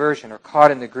in the aversion or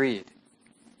caught in the greed.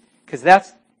 Because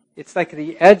it's like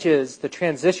the edges, the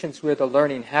transitions where the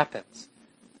learning happens.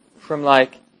 From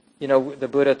the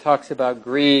Buddha talks about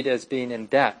greed as being in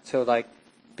debt. So like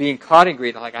being caught in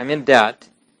greed, like I'm in debt,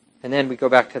 and then we go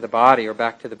back to the body or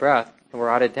back to the breath, and we're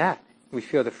out of debt. We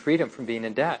feel the freedom from being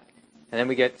in debt. And then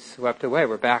we get swept away.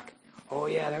 We're back. Oh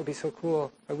yeah, that would be so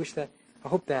cool. I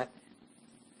hope that.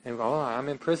 And I'm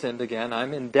imprisoned again.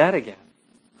 I'm in debt again.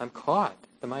 I'm caught.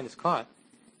 The mind is caught.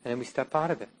 And then we step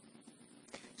out of it.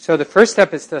 So the first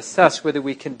step is to assess whether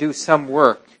we can do some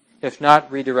work. If not,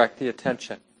 redirect the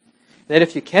attention. Then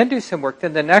if you can do some work,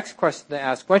 then the next question to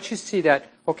ask, once you see that,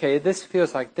 okay, this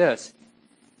feels like this.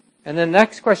 And the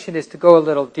next question is to go a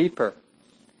little deeper.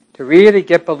 To really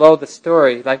get below the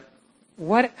story. Like,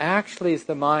 what actually is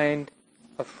the mind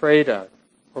afraid of?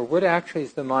 Or what actually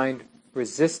is the mind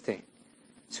resisting?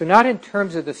 So not in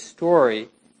terms of the story,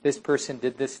 this person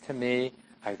did this to me,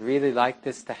 I'd really like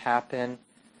this to happen,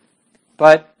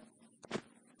 but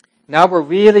Now we're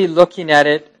really looking at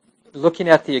it, looking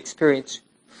at the experience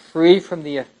free from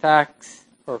the effects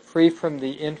or free from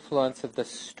the influence of the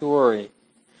story.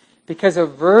 Because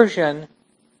aversion,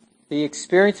 the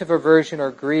experience of aversion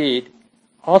or greed,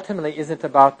 ultimately isn't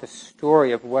about the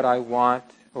story of what I want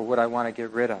or what I want to get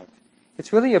rid of.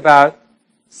 It's really about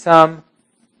some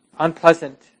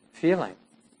unpleasant feeling.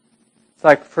 It's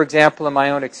like, for example, in my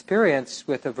own experience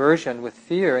with aversion, with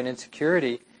fear and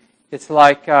insecurity, it's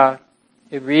like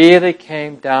it really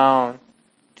came down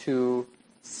to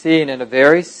seeing in a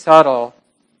very subtle,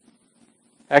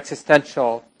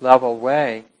 existential level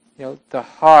way, the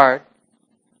heart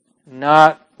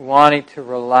not wanting to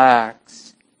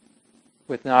relax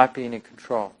with not being in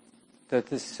control. That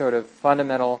this sort of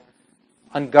fundamental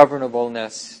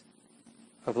ungovernableness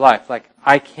of life. Like,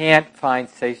 I can't find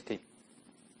safety.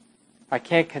 I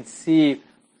can't conceive.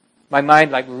 My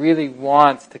mind really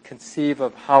wants to conceive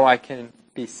of how I can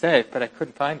be safe, but I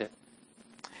couldn't find it.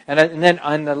 And then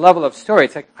on the level of story,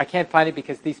 it's like, I can't find it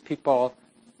because these people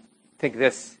think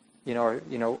this,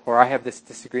 or I have this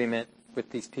disagreement with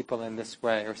these people in this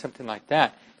way, or something like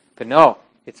that. But no,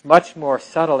 it's much more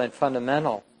subtle and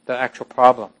fundamental, the actual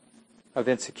problem of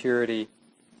insecurity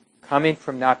coming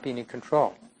from not being in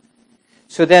control.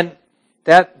 So then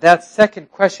that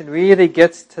second question really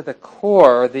gets to the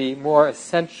core, the more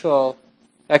essential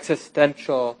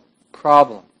existential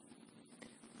problem.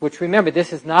 Which, remember,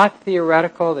 this is not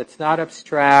theoretical, it's not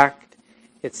abstract,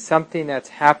 it's something that's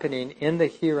happening in the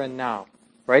here and now,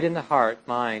 right in the heart,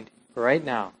 mind, right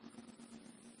now.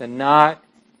 The not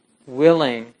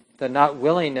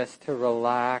willingness to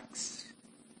relax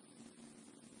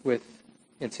with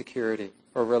insecurity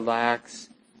or relax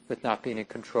with not being in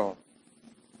control.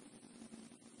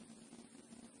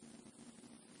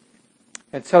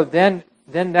 And so then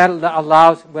that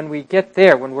allows, when we get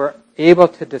there, when we're able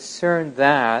to discern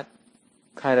that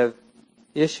kind of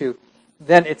issue,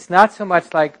 then it's not so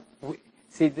much like,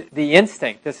 the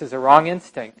instinct, this is a wrong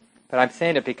instinct, but I'm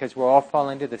saying it because we'll all fall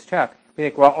into this trap. We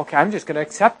think, well, okay, I'm just going to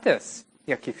accept this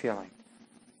yucky feeling.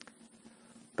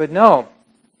 But no,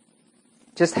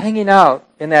 just hanging out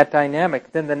in that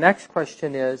dynamic, then the next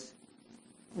question is,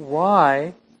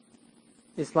 why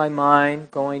is my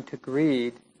mind going to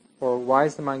greed, or why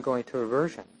is the mind going to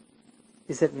aversion?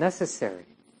 Is it necessary?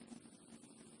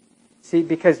 See,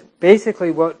 because basically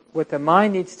what the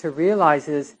mind needs to realize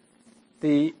is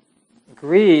the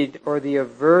greed or the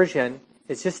aversion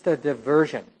is just a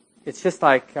diversion. It's just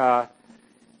like a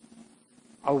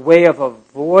way of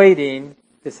avoiding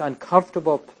this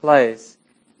uncomfortable place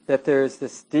that there's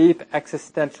this deep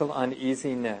existential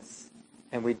uneasiness,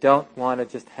 and we don't want to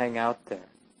just hang out there.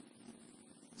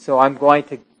 So I'm going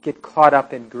to get caught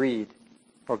up in greed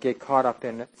or get caught up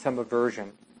in some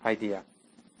aversion idea.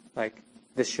 Like,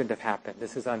 this shouldn't have happened.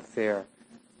 This is unfair.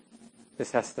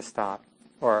 This has to stop.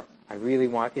 Or, I really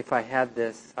want, if I had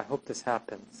this, I hope this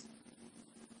happens.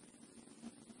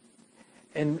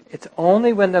 And it's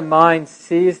only when the mind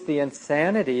sees the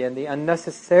insanity and the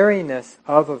unnecessariness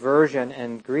of aversion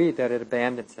and greed that it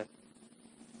abandons it.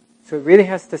 So it really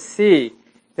has to see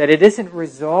that it isn't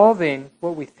resolving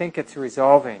what we think it's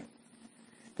resolving.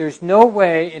 There's no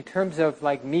way, in terms of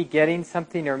me getting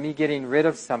something or me getting rid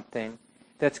of something,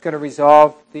 that's going to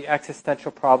resolve the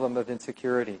existential problem of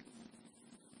insecurity.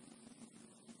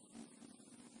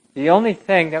 The only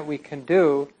thing that we can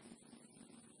do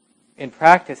in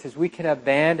practice is we can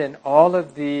abandon all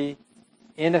of the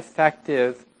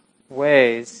ineffective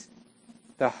ways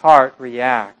the heart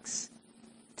reacts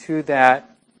to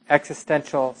that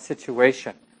existential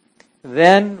situation.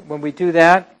 Then, when we do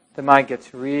that, the mind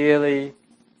gets really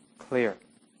clear.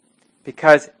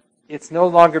 Because it's no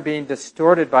longer being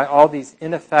distorted by all these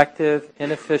ineffective,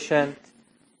 inefficient,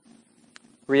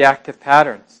 reactive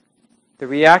patterns. The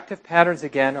reactive patterns,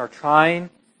 again, are trying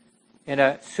in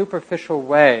a superficial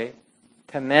way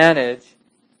to manage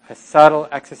a subtle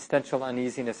existential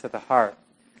uneasiness of the heart.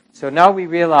 So now we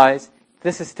realize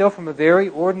this is still from a very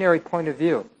ordinary point of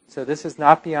view. So this is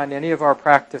not beyond any of our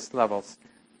practice levels.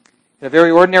 In a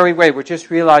very ordinary way, we're just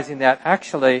realizing that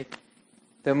actually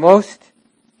the most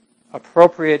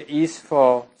appropriate,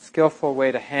 easeful, skillful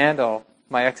way to handle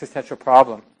my existential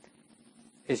problem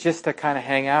is just to kind of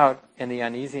hang out in the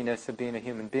uneasiness of being a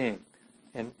human being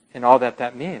and all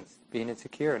that means, being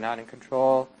insecure, not in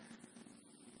control.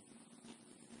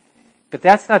 But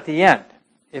that's not the end.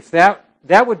 If that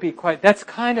would be that's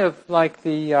kind of like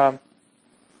the,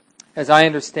 as I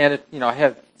understand it,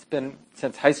 it's been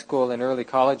since high school and early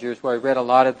college years where I read a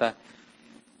lot of the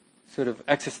sort of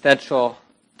existential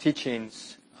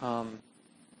teachings.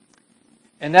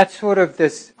 And that's sort of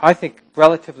this, I think,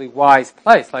 relatively wise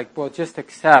place, like, well, just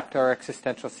accept our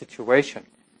existential situation.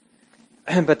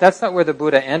 But that's not where the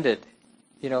Buddha ended,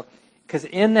 because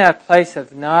in that place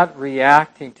of not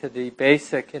reacting to the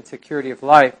basic insecurity of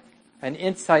life, an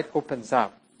insight opens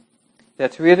up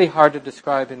that's really hard to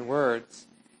describe in words,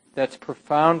 that's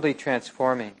profoundly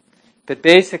transforming. But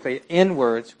basically, in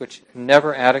words, which are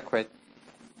never adequate,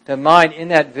 the mind, in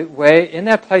that way, in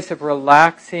that place of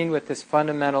relaxing with this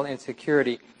fundamental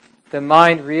insecurity, the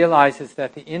mind realizes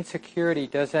that the insecurity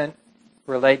doesn't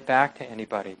relate back to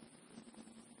anybody.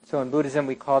 So in Buddhism,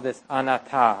 we call this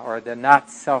anatta, or the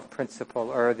not-self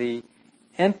principle, or the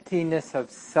emptiness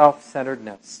of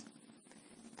self-centeredness.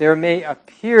 There may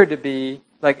appear to be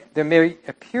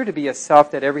a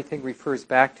self that everything refers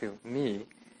back to, me,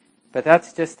 but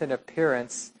that's just an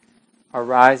appearance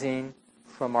arising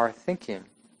from our thinking.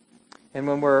 And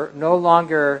when we're no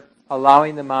longer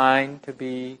allowing the mind to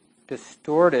be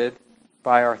distorted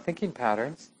by our thinking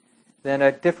patterns, then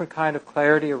a different kind of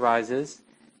clarity arises,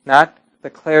 not the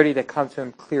clarity that comes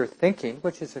from clear thinking,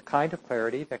 which is a kind of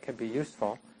clarity that can be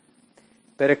useful,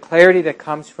 but a clarity that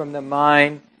comes from the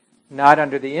mind not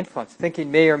under the influence.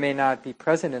 Thinking may or may not be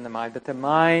present in the mind, but the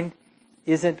mind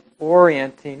isn't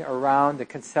orienting around the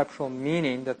conceptual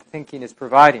meaning that the thinking is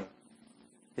providing.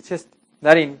 It's just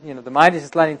letting, the mind is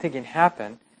just letting thinking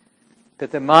happen,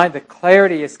 but the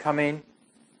clarity is coming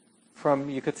from,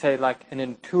 you could say, like an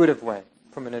intuitive way,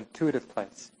 from an intuitive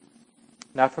place,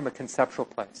 not from a conceptual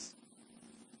place.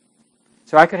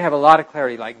 So I could have a lot of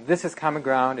clarity, like, this is common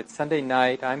ground, it's Sunday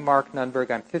night, I'm Mark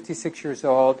Nunberg, I'm 56 years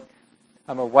old,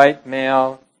 I'm a white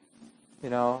male,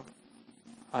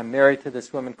 I'm married to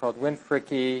this woman called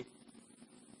Winfricky.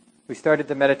 We started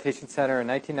the meditation center in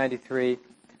 1993.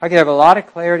 I could have a lot of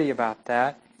clarity about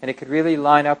that, and it could really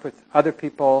line up with other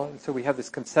people, and so we have this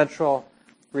consensual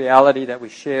reality that we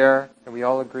share, and we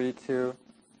all agree to.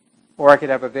 Or I could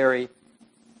have a very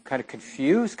kind of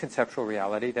confused conceptual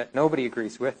reality that nobody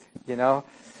agrees with,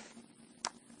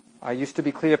 I used to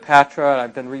be Cleopatra, and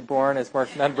I've been reborn as Mark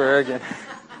Nunberg, and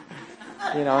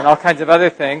and all kinds of other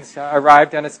things. I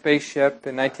arrived on a spaceship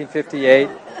in 1958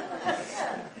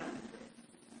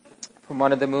 from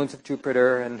one of the moons of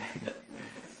Jupiter,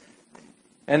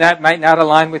 and that might not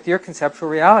align with your conceptual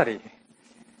reality.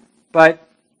 But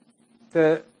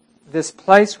this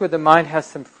place where the mind has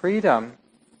some freedom,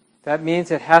 that means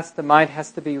the mind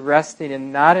has to be resting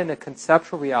in not in a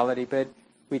conceptual reality, but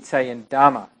we'd say in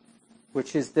Dhamma,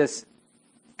 which is this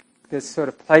sort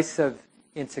of place of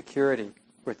insecurity,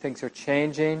 where things are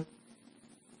changing,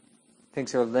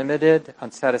 things are limited,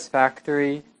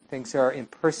 unsatisfactory, things are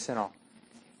impersonal.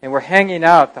 And we're hanging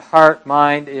out, the heart,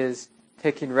 mind is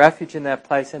taking refuge in that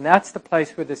place, and that's the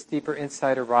place where this deeper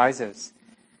insight arises,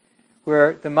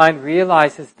 where the mind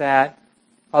realizes that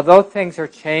although things are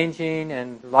changing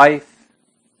and life,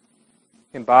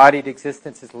 embodied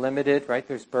existence is limited, right?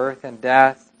 There's birth and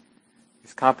death,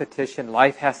 there's competition,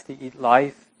 life has to eat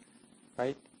life,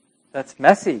 right? That's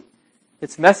messy.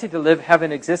 It's messy to have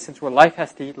an existence where life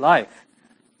has to eat life,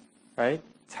 right?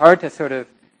 It's hard to sort of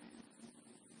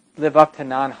live up to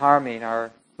non-harming, our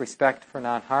respect for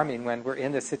non-harming when we're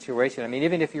in this situation. I mean,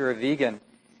 even if you're a vegan,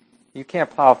 you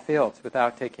can't plow fields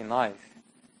without taking life.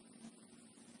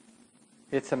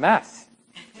 It's a mess,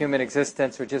 human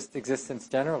existence or just existence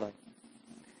generally.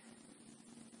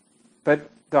 But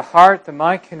the heart, the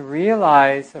mind can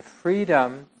realize a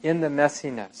freedom in the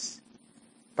messiness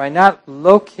by not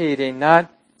locating, not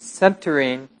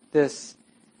centering this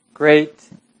great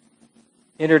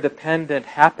interdependent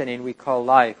happening we call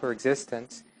life or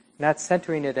existence, not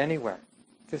centering it anywhere,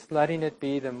 just letting it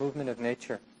be the movement of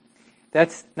nature.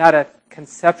 That's not a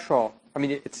conceptual,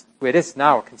 it is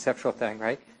now a conceptual thing,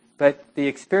 right? But the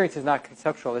experience is not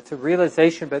conceptual. It's a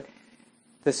realization, but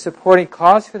the supporting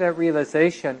cause for that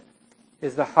realization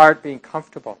is the heart being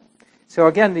comfortable. So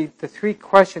again, the three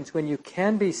questions, when you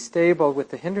can be stable with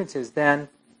the hindrances, then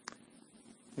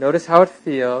notice how it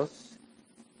feels,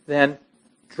 then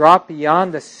drop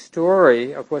beyond the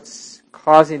story of what's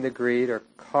causing the greed or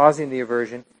causing the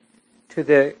aversion to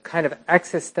the kind of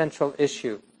existential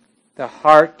issue. The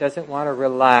heart doesn't want to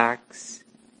relax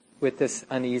with this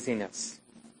uneasiness.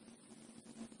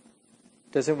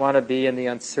 Doesn't want to be in the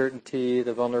uncertainty,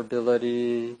 the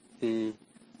vulnerability, the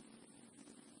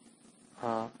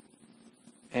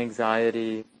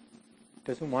anxiety.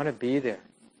 Doesn't want to be there.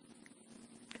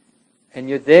 And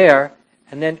you're there,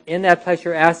 and then in that place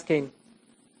you're asking,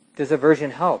 does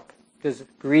aversion help? Does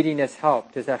greediness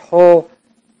help? Does that whole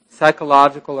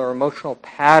psychological or emotional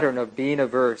pattern of being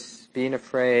averse, being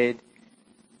afraid,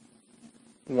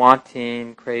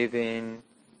 wanting, craving,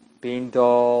 being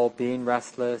dull, being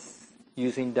restless,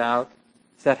 using doubt,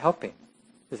 is that helping?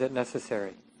 Is it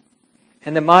necessary?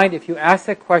 And the mind, if you ask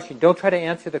that question, don't try to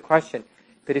answer the question,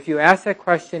 but if you ask that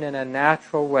question in a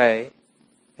natural way,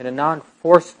 in a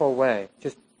non-forceful way,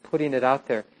 just putting it out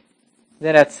there,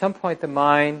 then at some point the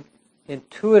mind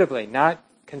intuitively, not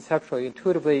conceptually,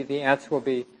 intuitively the answer will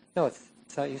be, no, it's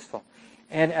not useful.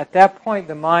 And at that point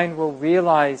the mind will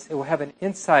realize, it will have an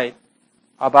insight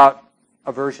about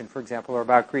aversion, for example, or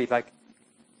about greed. Like,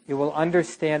 it will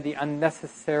understand the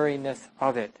unnecessariness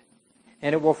of it.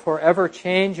 And it will forever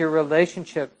change your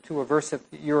relationship to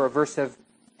your aversive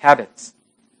habits.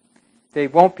 They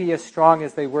won't be as strong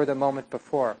as they were the moment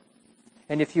before.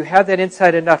 And if you have that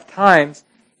insight enough times,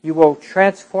 you will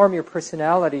transform your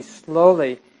personality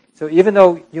slowly. So even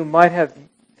though you might have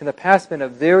in the past been a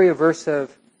very aversive,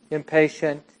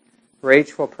 impatient,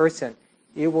 rageful person,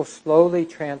 it will slowly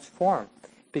transform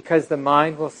because the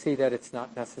mind will see that it's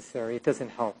not necessary. It doesn't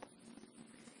help.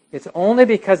 It's only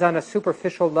because on a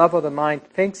superficial level the mind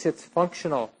thinks it's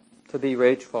functional to be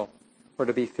rageful or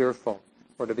to be fearful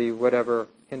or to be whatever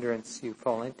hindrance you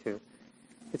fall into.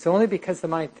 It's only because the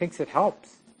mind thinks it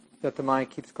helps that the mind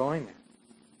keeps going there.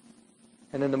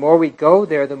 And then the more we go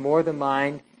there, the more the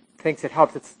mind thinks it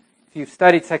helps. If you've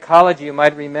studied psychology, you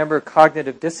might remember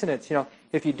cognitive dissonance.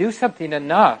 If you do something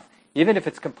enough, even if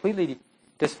it's completely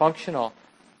dysfunctional,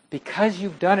 because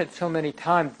you've done it so many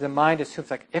times, the mind assumes,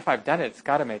 like, if I've done it, it's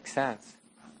got to make sense.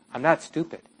 I'm not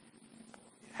stupid.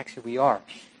 Actually, we are.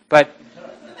 But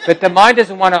the mind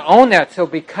doesn't want to own that. So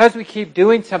because we keep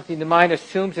doing something, the mind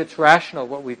assumes it's rational,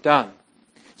 what we've done.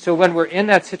 So when we're in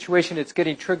that situation, it's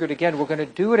getting triggered again, we're going to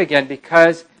do it again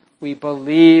because we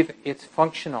believe it's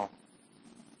functional.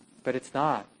 But it's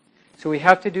not. So we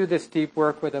have to do this deep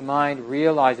work where the mind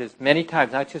realizes many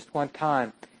times, not just one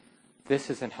time, this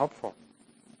isn't helpful.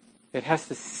 It has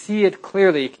to see it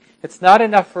clearly. It's not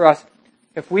enough for us.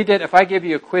 If I give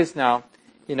you a quiz now,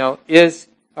 is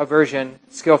aversion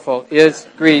skillful? Is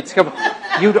greed skillful?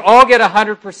 You'd all get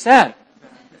 100%.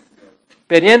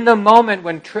 But in the moment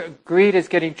when greed is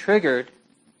getting triggered,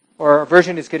 or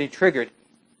aversion is getting triggered,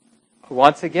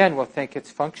 once again we'll think it's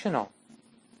functional.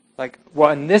 Like,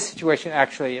 well, in this situation,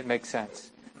 actually, it makes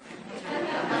sense.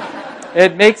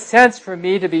 It makes sense for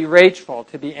me to be rageful,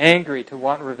 to be angry, to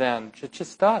want revenge. It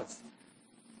just does.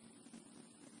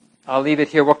 I'll leave it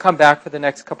here. We'll come back for the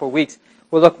next couple of weeks.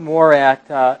 We'll look more at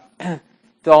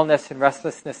dullness and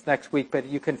restlessness next week, but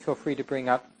you can feel free to bring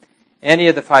up any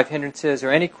of the 5 hindrances or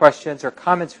any questions or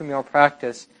comments from your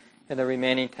practice in the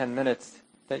remaining 10 minutes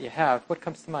that you have. What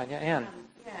comes to mind? Yeah, Anne.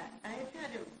 I've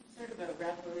had sort of a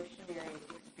revolutionary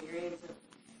experience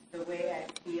of the way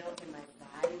I feel in my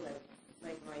body.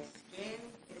 Like my skin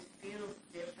feels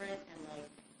different, and like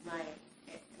my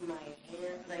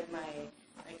hair, like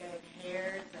I have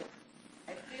hairs. Like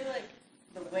I feel like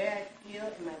the way I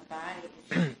feel in my body is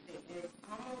shifting. And it's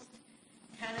almost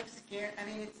kind of scary. I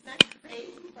mean, it's not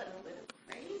crazy, but a little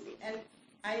crazy. And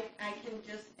I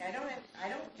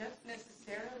don't just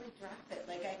necessarily drop it.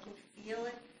 Like I can feel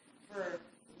it for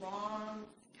long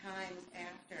times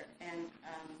after.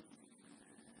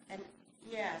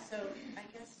 So I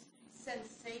guess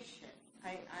sensation.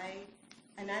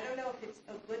 I don't know if it's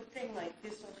a good thing. Like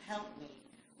this will help me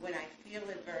when I feel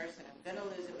adverse and I'm going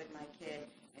to lose it with my kid.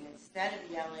 And instead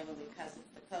of yelling because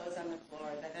the clothes on the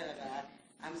floor,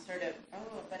 I'm sort of,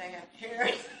 but I have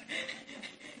hair.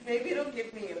 Maybe it'll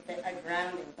give me a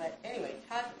grounding. But anyway,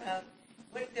 talk about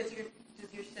what does your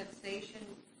sensation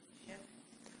shift?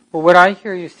 Well, what I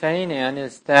hear you saying, Anne,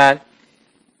 is that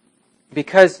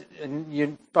because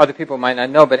other people might not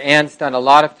know, but Anne's done a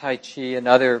lot of Tai Chi and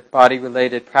other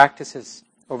body-related practices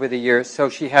over the years, so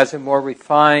she has a more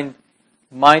refined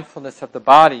mindfulness of the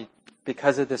body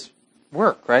because of this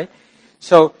work, right?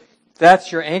 So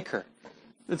that's your anchor.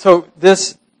 And so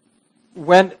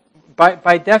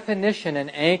by definition, an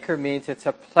anchor means it's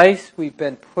a place we've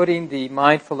been putting the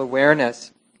mindful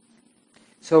awareness.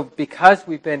 So because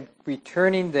we've been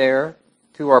returning there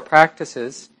to our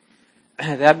practices,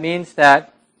 that means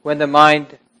that when the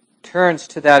mind turns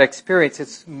to that experience,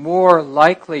 it's more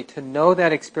likely to know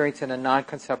that experience in a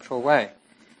non-conceptual way.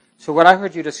 So what I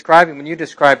heard you describing, when you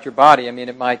described your body, I mean,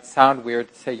 it might sound weird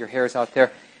to say your hair's out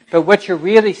there, but what you're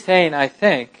really saying, I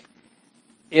think,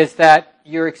 is that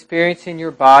you're experiencing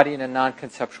your body in a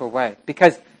non-conceptual way.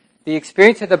 Because the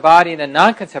experience of the body in a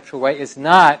non-conceptual way is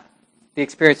not the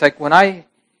experience. Like when I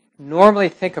normally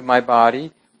think of my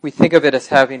body, we think of it as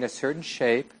having a certain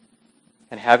shape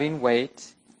and having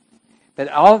weight. But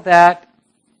all of that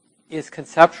is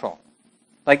conceptual.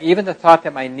 Like even the thought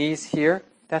that my knee's here,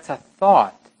 that's a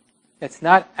thought. It's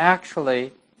not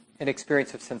actually an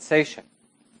experience of sensation.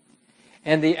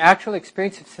 And the actual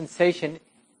experience of sensation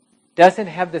doesn't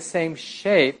have the same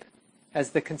shape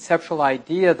as the conceptual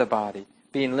idea of the body,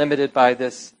 being limited by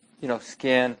this,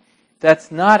 skin.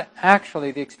 That's not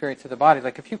actually the experience of the body.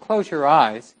 Like if you close your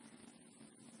eyes,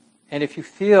 and if you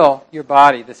feel your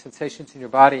body, the sensations in your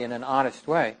body in an honest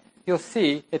way, you'll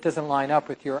see it doesn't line up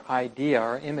with your idea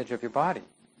or image of your body.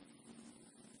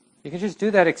 You can just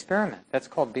do that experiment. That's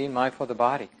called being mindful of the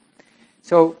body.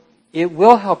 So it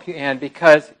will help you, Anne,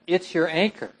 because it's your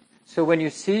anchor. So when you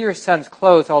see your son's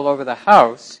clothes all over the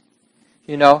house,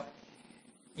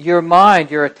 your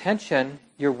mind, your attention,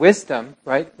 your wisdom,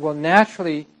 right, will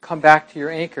naturally come back to your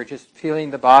anchor, just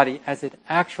feeling the body as it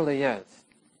actually is.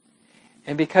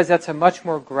 And because that's a much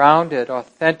more grounded,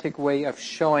 authentic way of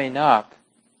showing up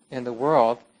in the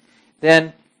world,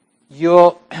 then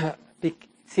you'll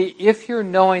see, if you're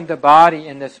knowing the body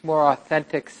in this more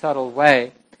authentic, subtle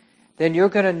way, then you're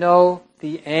going to know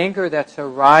the anger that's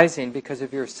arising because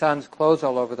of your son's clothes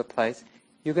all over the place.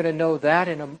 You're going to know that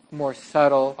in a more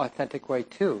subtle, authentic way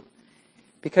too.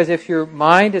 Because if your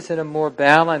mind is in a more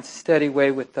balanced, steady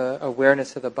way with the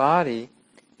awareness of the body,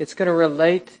 it's going to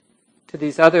relate to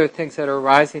these other things that are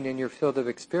arising in your field of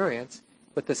experience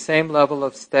with the same level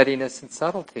of steadiness and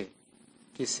subtlety.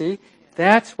 Do you see?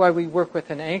 That's why we work with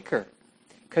an anchor.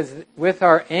 Because with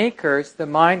our anchors, the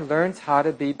mind learns how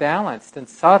to be balanced and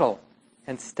subtle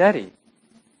and steady.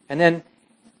 And then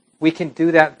we can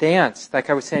do that dance, like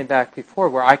I was saying back before,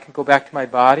 where I can go back to my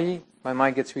body, my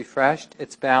mind gets refreshed,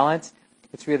 it's balanced,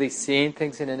 it's really seeing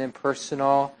things in an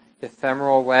impersonal,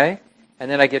 ephemeral way,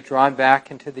 and then I get drawn back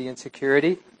into the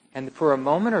insecurity, and for a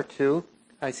moment or two,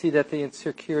 I see that the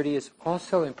insecurity is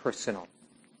also impersonal,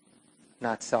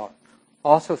 not self.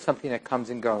 Also something that comes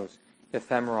and goes,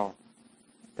 ephemeral.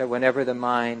 That whenever the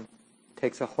mind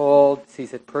takes a hold,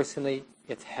 sees it personally,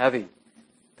 it's heavy.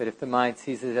 But if the mind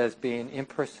sees it as being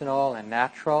impersonal and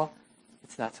natural,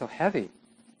 it's not so heavy.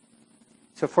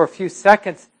 So for a few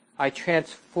seconds, I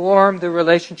transform the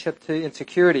relationship to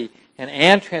insecurity, and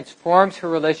Anne transforms her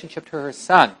relationship to her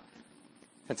son.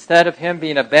 Instead of him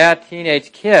being a bad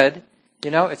teenage kid,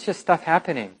 it's just stuff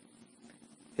happening.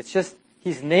 It's just,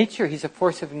 he's nature, he's a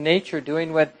force of nature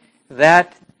doing what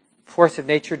that force of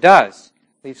nature does.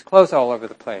 Leaves clothes all over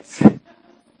the place.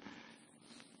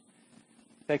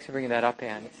 Thanks for bringing that up,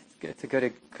 Anne. It's a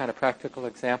good kind of practical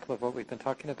example of what we've been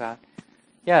talking about.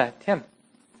 Yeah, Tim.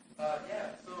 I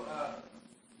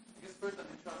guess first I'm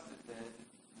interested that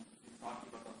you're talking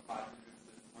about the 5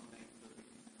 hindrances. One thing that we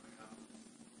keep coming up is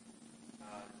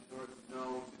in order to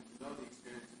know the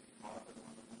experience that you call it, but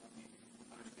one that will help me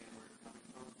understand where it's coming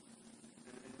from.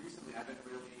 And recently I've been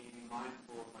really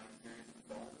mindful of my experience with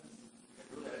dullness.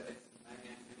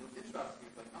 And what's interesting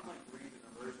is, like, unlike greed and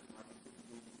aversion, where I can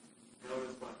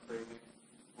notice what I'm craving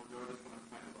or notice what I'm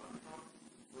trying to run from,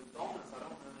 with dullness, I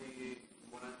don't really,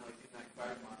 when I'm like in that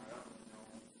quagmire, I don't really know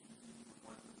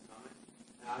what's coming.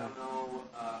 And I don't know,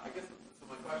 I guess, so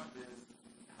my question is,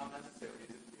 how necessary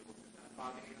is it to be able to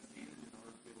identify the antecedent in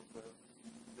order to be able to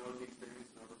know the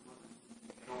experience and overcome it?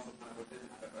 And also kind of within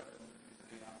that, if there's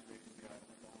any observations you have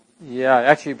on dullness. Yeah,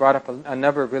 actually you brought up a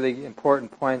number of really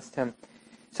important points, Tim.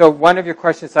 So one of your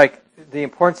questions, like the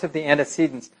importance of the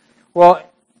antecedents. Well,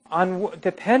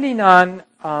 depending on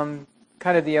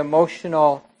kind of the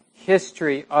emotional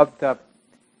history of the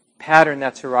pattern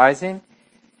that's arising,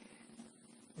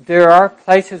 there are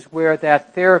places where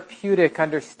that therapeutic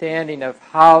understanding of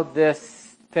how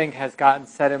this thing has gotten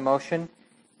set in motion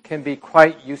can be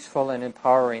quite useful and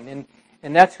empowering.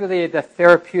 And that's really the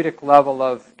therapeutic level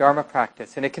of Dharma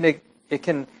practice. And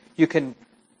you can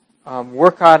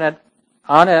work on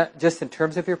it just in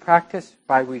terms of your practice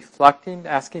by reflecting,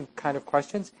 asking kind of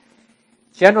questions.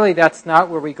 Generally, that's not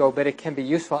where we go, but it can be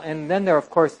useful. And then there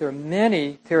are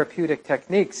many therapeutic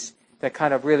techniques that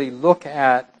kind of really look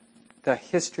at the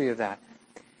history of that.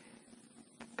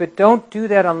 But don't do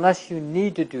that unless you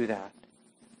need to do that.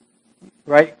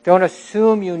 Right? Don't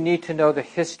assume you need to know the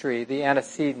history, the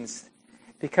antecedents.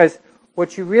 Because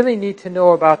what you really need to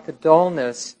know about the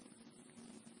dullness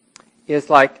is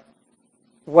like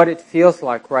what it feels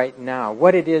like right now.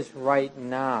 What it is right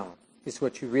now is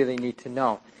what you really need to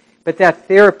know. But that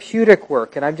therapeutic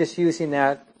work, and I'm just using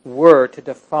that word to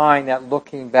define that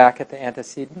looking back at the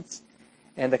antecedents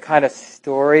and the kind of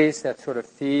stories that sort of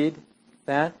feed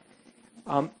that,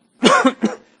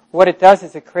 what it does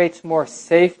is it creates more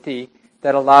safety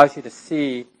that allows you to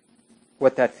see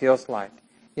what that feels like.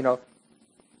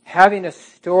 Having a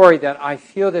story that I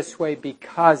feel this way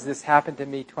because this happened to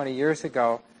me 20 years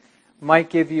ago might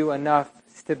give you enough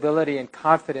stability and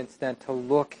confidence then to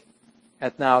look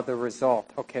at now the result.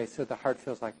 Okay, so the heart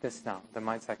feels like this now. The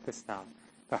mind's like this now.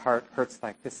 The heart hurts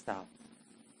like this now.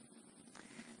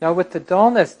 Now with the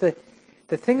dullness, the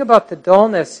thing about the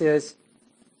dullness is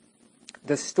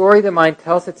the story the mind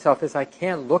tells itself is I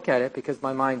can't look at it because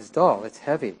my mind's dull, it's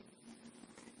heavy.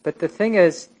 But the thing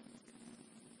is,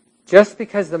 just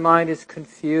because the mind is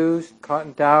confused, caught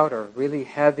in doubt, or really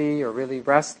heavy, or really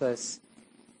restless,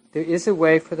 there is a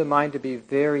way for the mind to be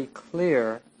very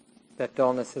clear that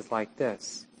dullness is like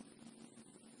this.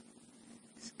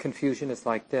 Confusion is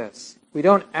like this. We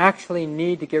don't actually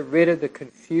need to get rid of the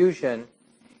confusion.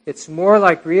 It's more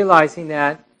like realizing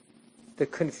that the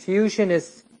confusion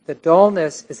is, the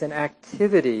dullness is an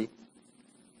activity.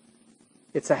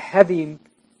 It's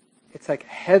like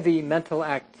heavy mental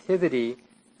activity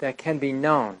that can be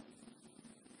known.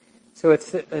 So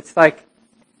it's like,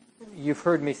 you've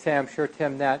heard me say, I'm sure,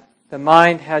 Tim, that the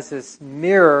mind has this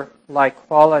mirror-like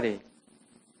quality.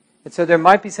 And so there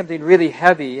might be something really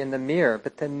heavy in the mirror,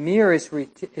 but the mirror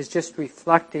is just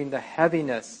reflecting the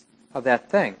heaviness of that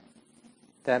thing,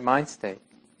 that mind state.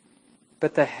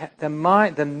 But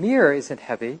the mirror isn't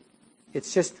heavy,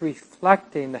 it's just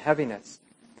reflecting the heaviness.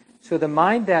 So the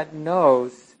mind that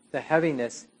knows the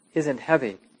heaviness isn't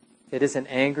heavy. It isn't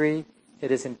angry,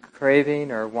 it isn't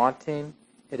craving or wanting,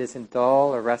 it isn't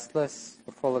dull or restless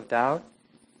or full of doubt.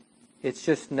 It's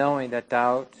just knowing that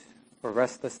doubt or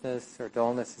restlessness or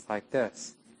dullness is like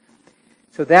this.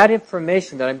 So that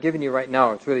information that I'm giving you right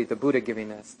now, it's really the Buddha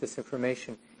giving us this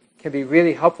information, can be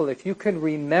really helpful if you can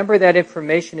remember that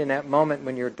information in that moment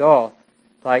when you're dull.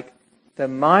 Like, the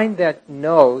mind that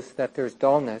knows that there's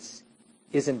dullness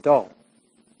isn't dull.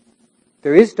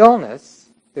 There is dullness,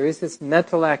 there is this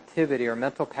mental activity or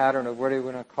mental pattern or whatever you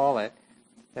want to call it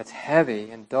that's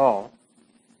heavy and dull,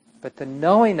 but the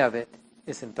knowing of it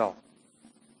isn't dull.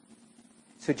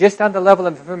 So just on the level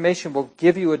of information will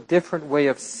give you a different way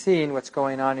of seeing what's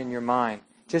going on in your mind.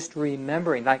 Just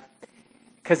remembering,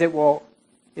 because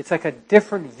it's like a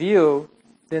different view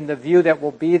than the view that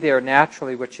will be there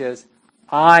naturally, which is,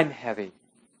 I'm heavy,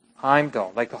 I'm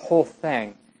dull. Like the whole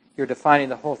thing, you're defining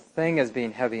the whole thing as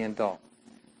being heavy and dull.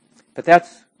 But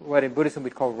that's what in Buddhism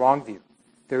we'd call wrong view.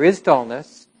 There is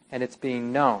dullness, and it's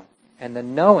being known. And the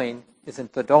knowing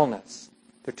isn't the dullness.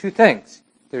 There are two things.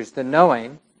 There's the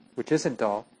knowing, which isn't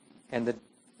dull, and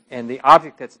the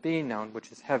object that's being known,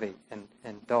 which is heavy and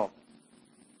dull.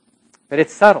 But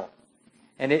it's subtle.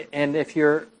 And if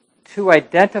you're too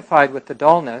identified with the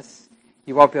dullness,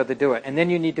 you won't be able to do it. And then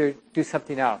you need to do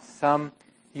something else, some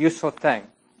useful thing.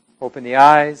 Open the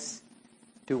eyes,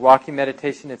 do walking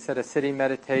meditation instead of sitting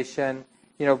meditation.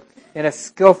 In a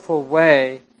skillful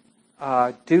way,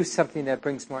 do something that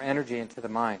brings more energy into the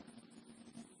mind.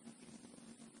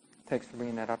 Thanks for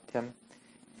bringing that up, Tim.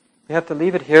 We have to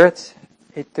leave it here. It's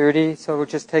 8:30, so we'll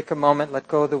just take a moment, let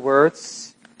go of the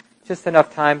words. Just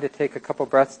enough time to take a couple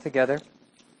breaths together.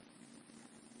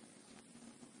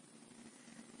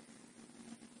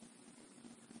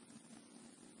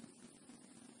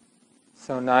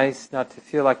 So nice not to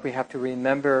feel like we have to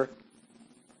remember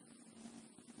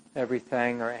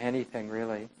everything or anything,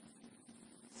 really.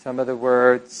 Some of the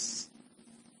words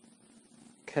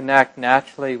connect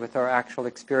naturally with our actual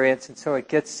experience, and so it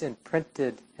gets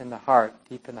imprinted in the heart,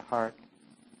 deep in the heart,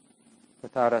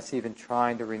 without us even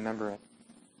trying to remember it.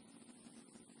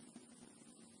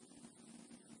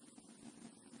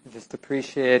 Just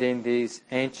appreciating these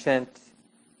ancient,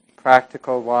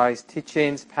 practical, wise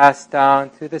teachings passed down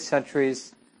through the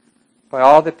centuries by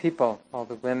all the people, all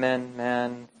the women,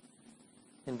 men,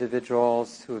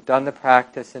 individuals who have done the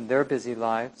practice in their busy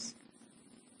lives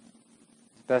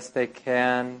as best they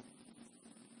can.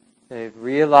 They've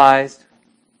realized,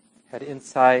 had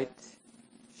insight,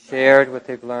 shared what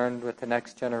they've learned with the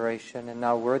next generation, and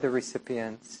now we're the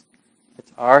recipients.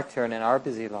 It's our turn in our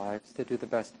busy lives to do the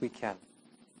best we can.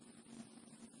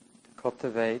 To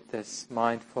cultivate this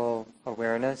mindful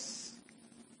awareness,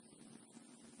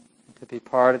 to be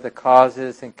part of the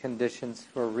causes and conditions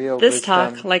for real This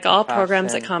wisdom, talk, like all compassion,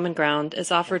 programs at Common Ground,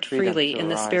 is offered freedom freely to in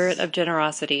the arise. spirit of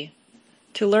generosity.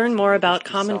 To learn more about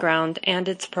Common Ground and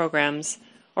its programs,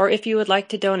 or if you would like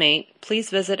to donate, please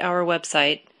visit our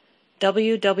website,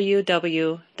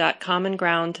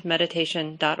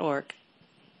 www.commongroundmeditation.org.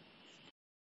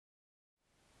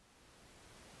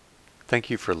 Thank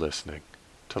you for listening.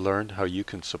 To learn how you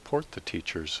can support the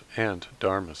teachers and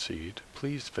Dharma Seed,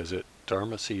 please visit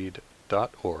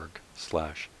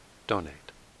dharmaseed.org/donate.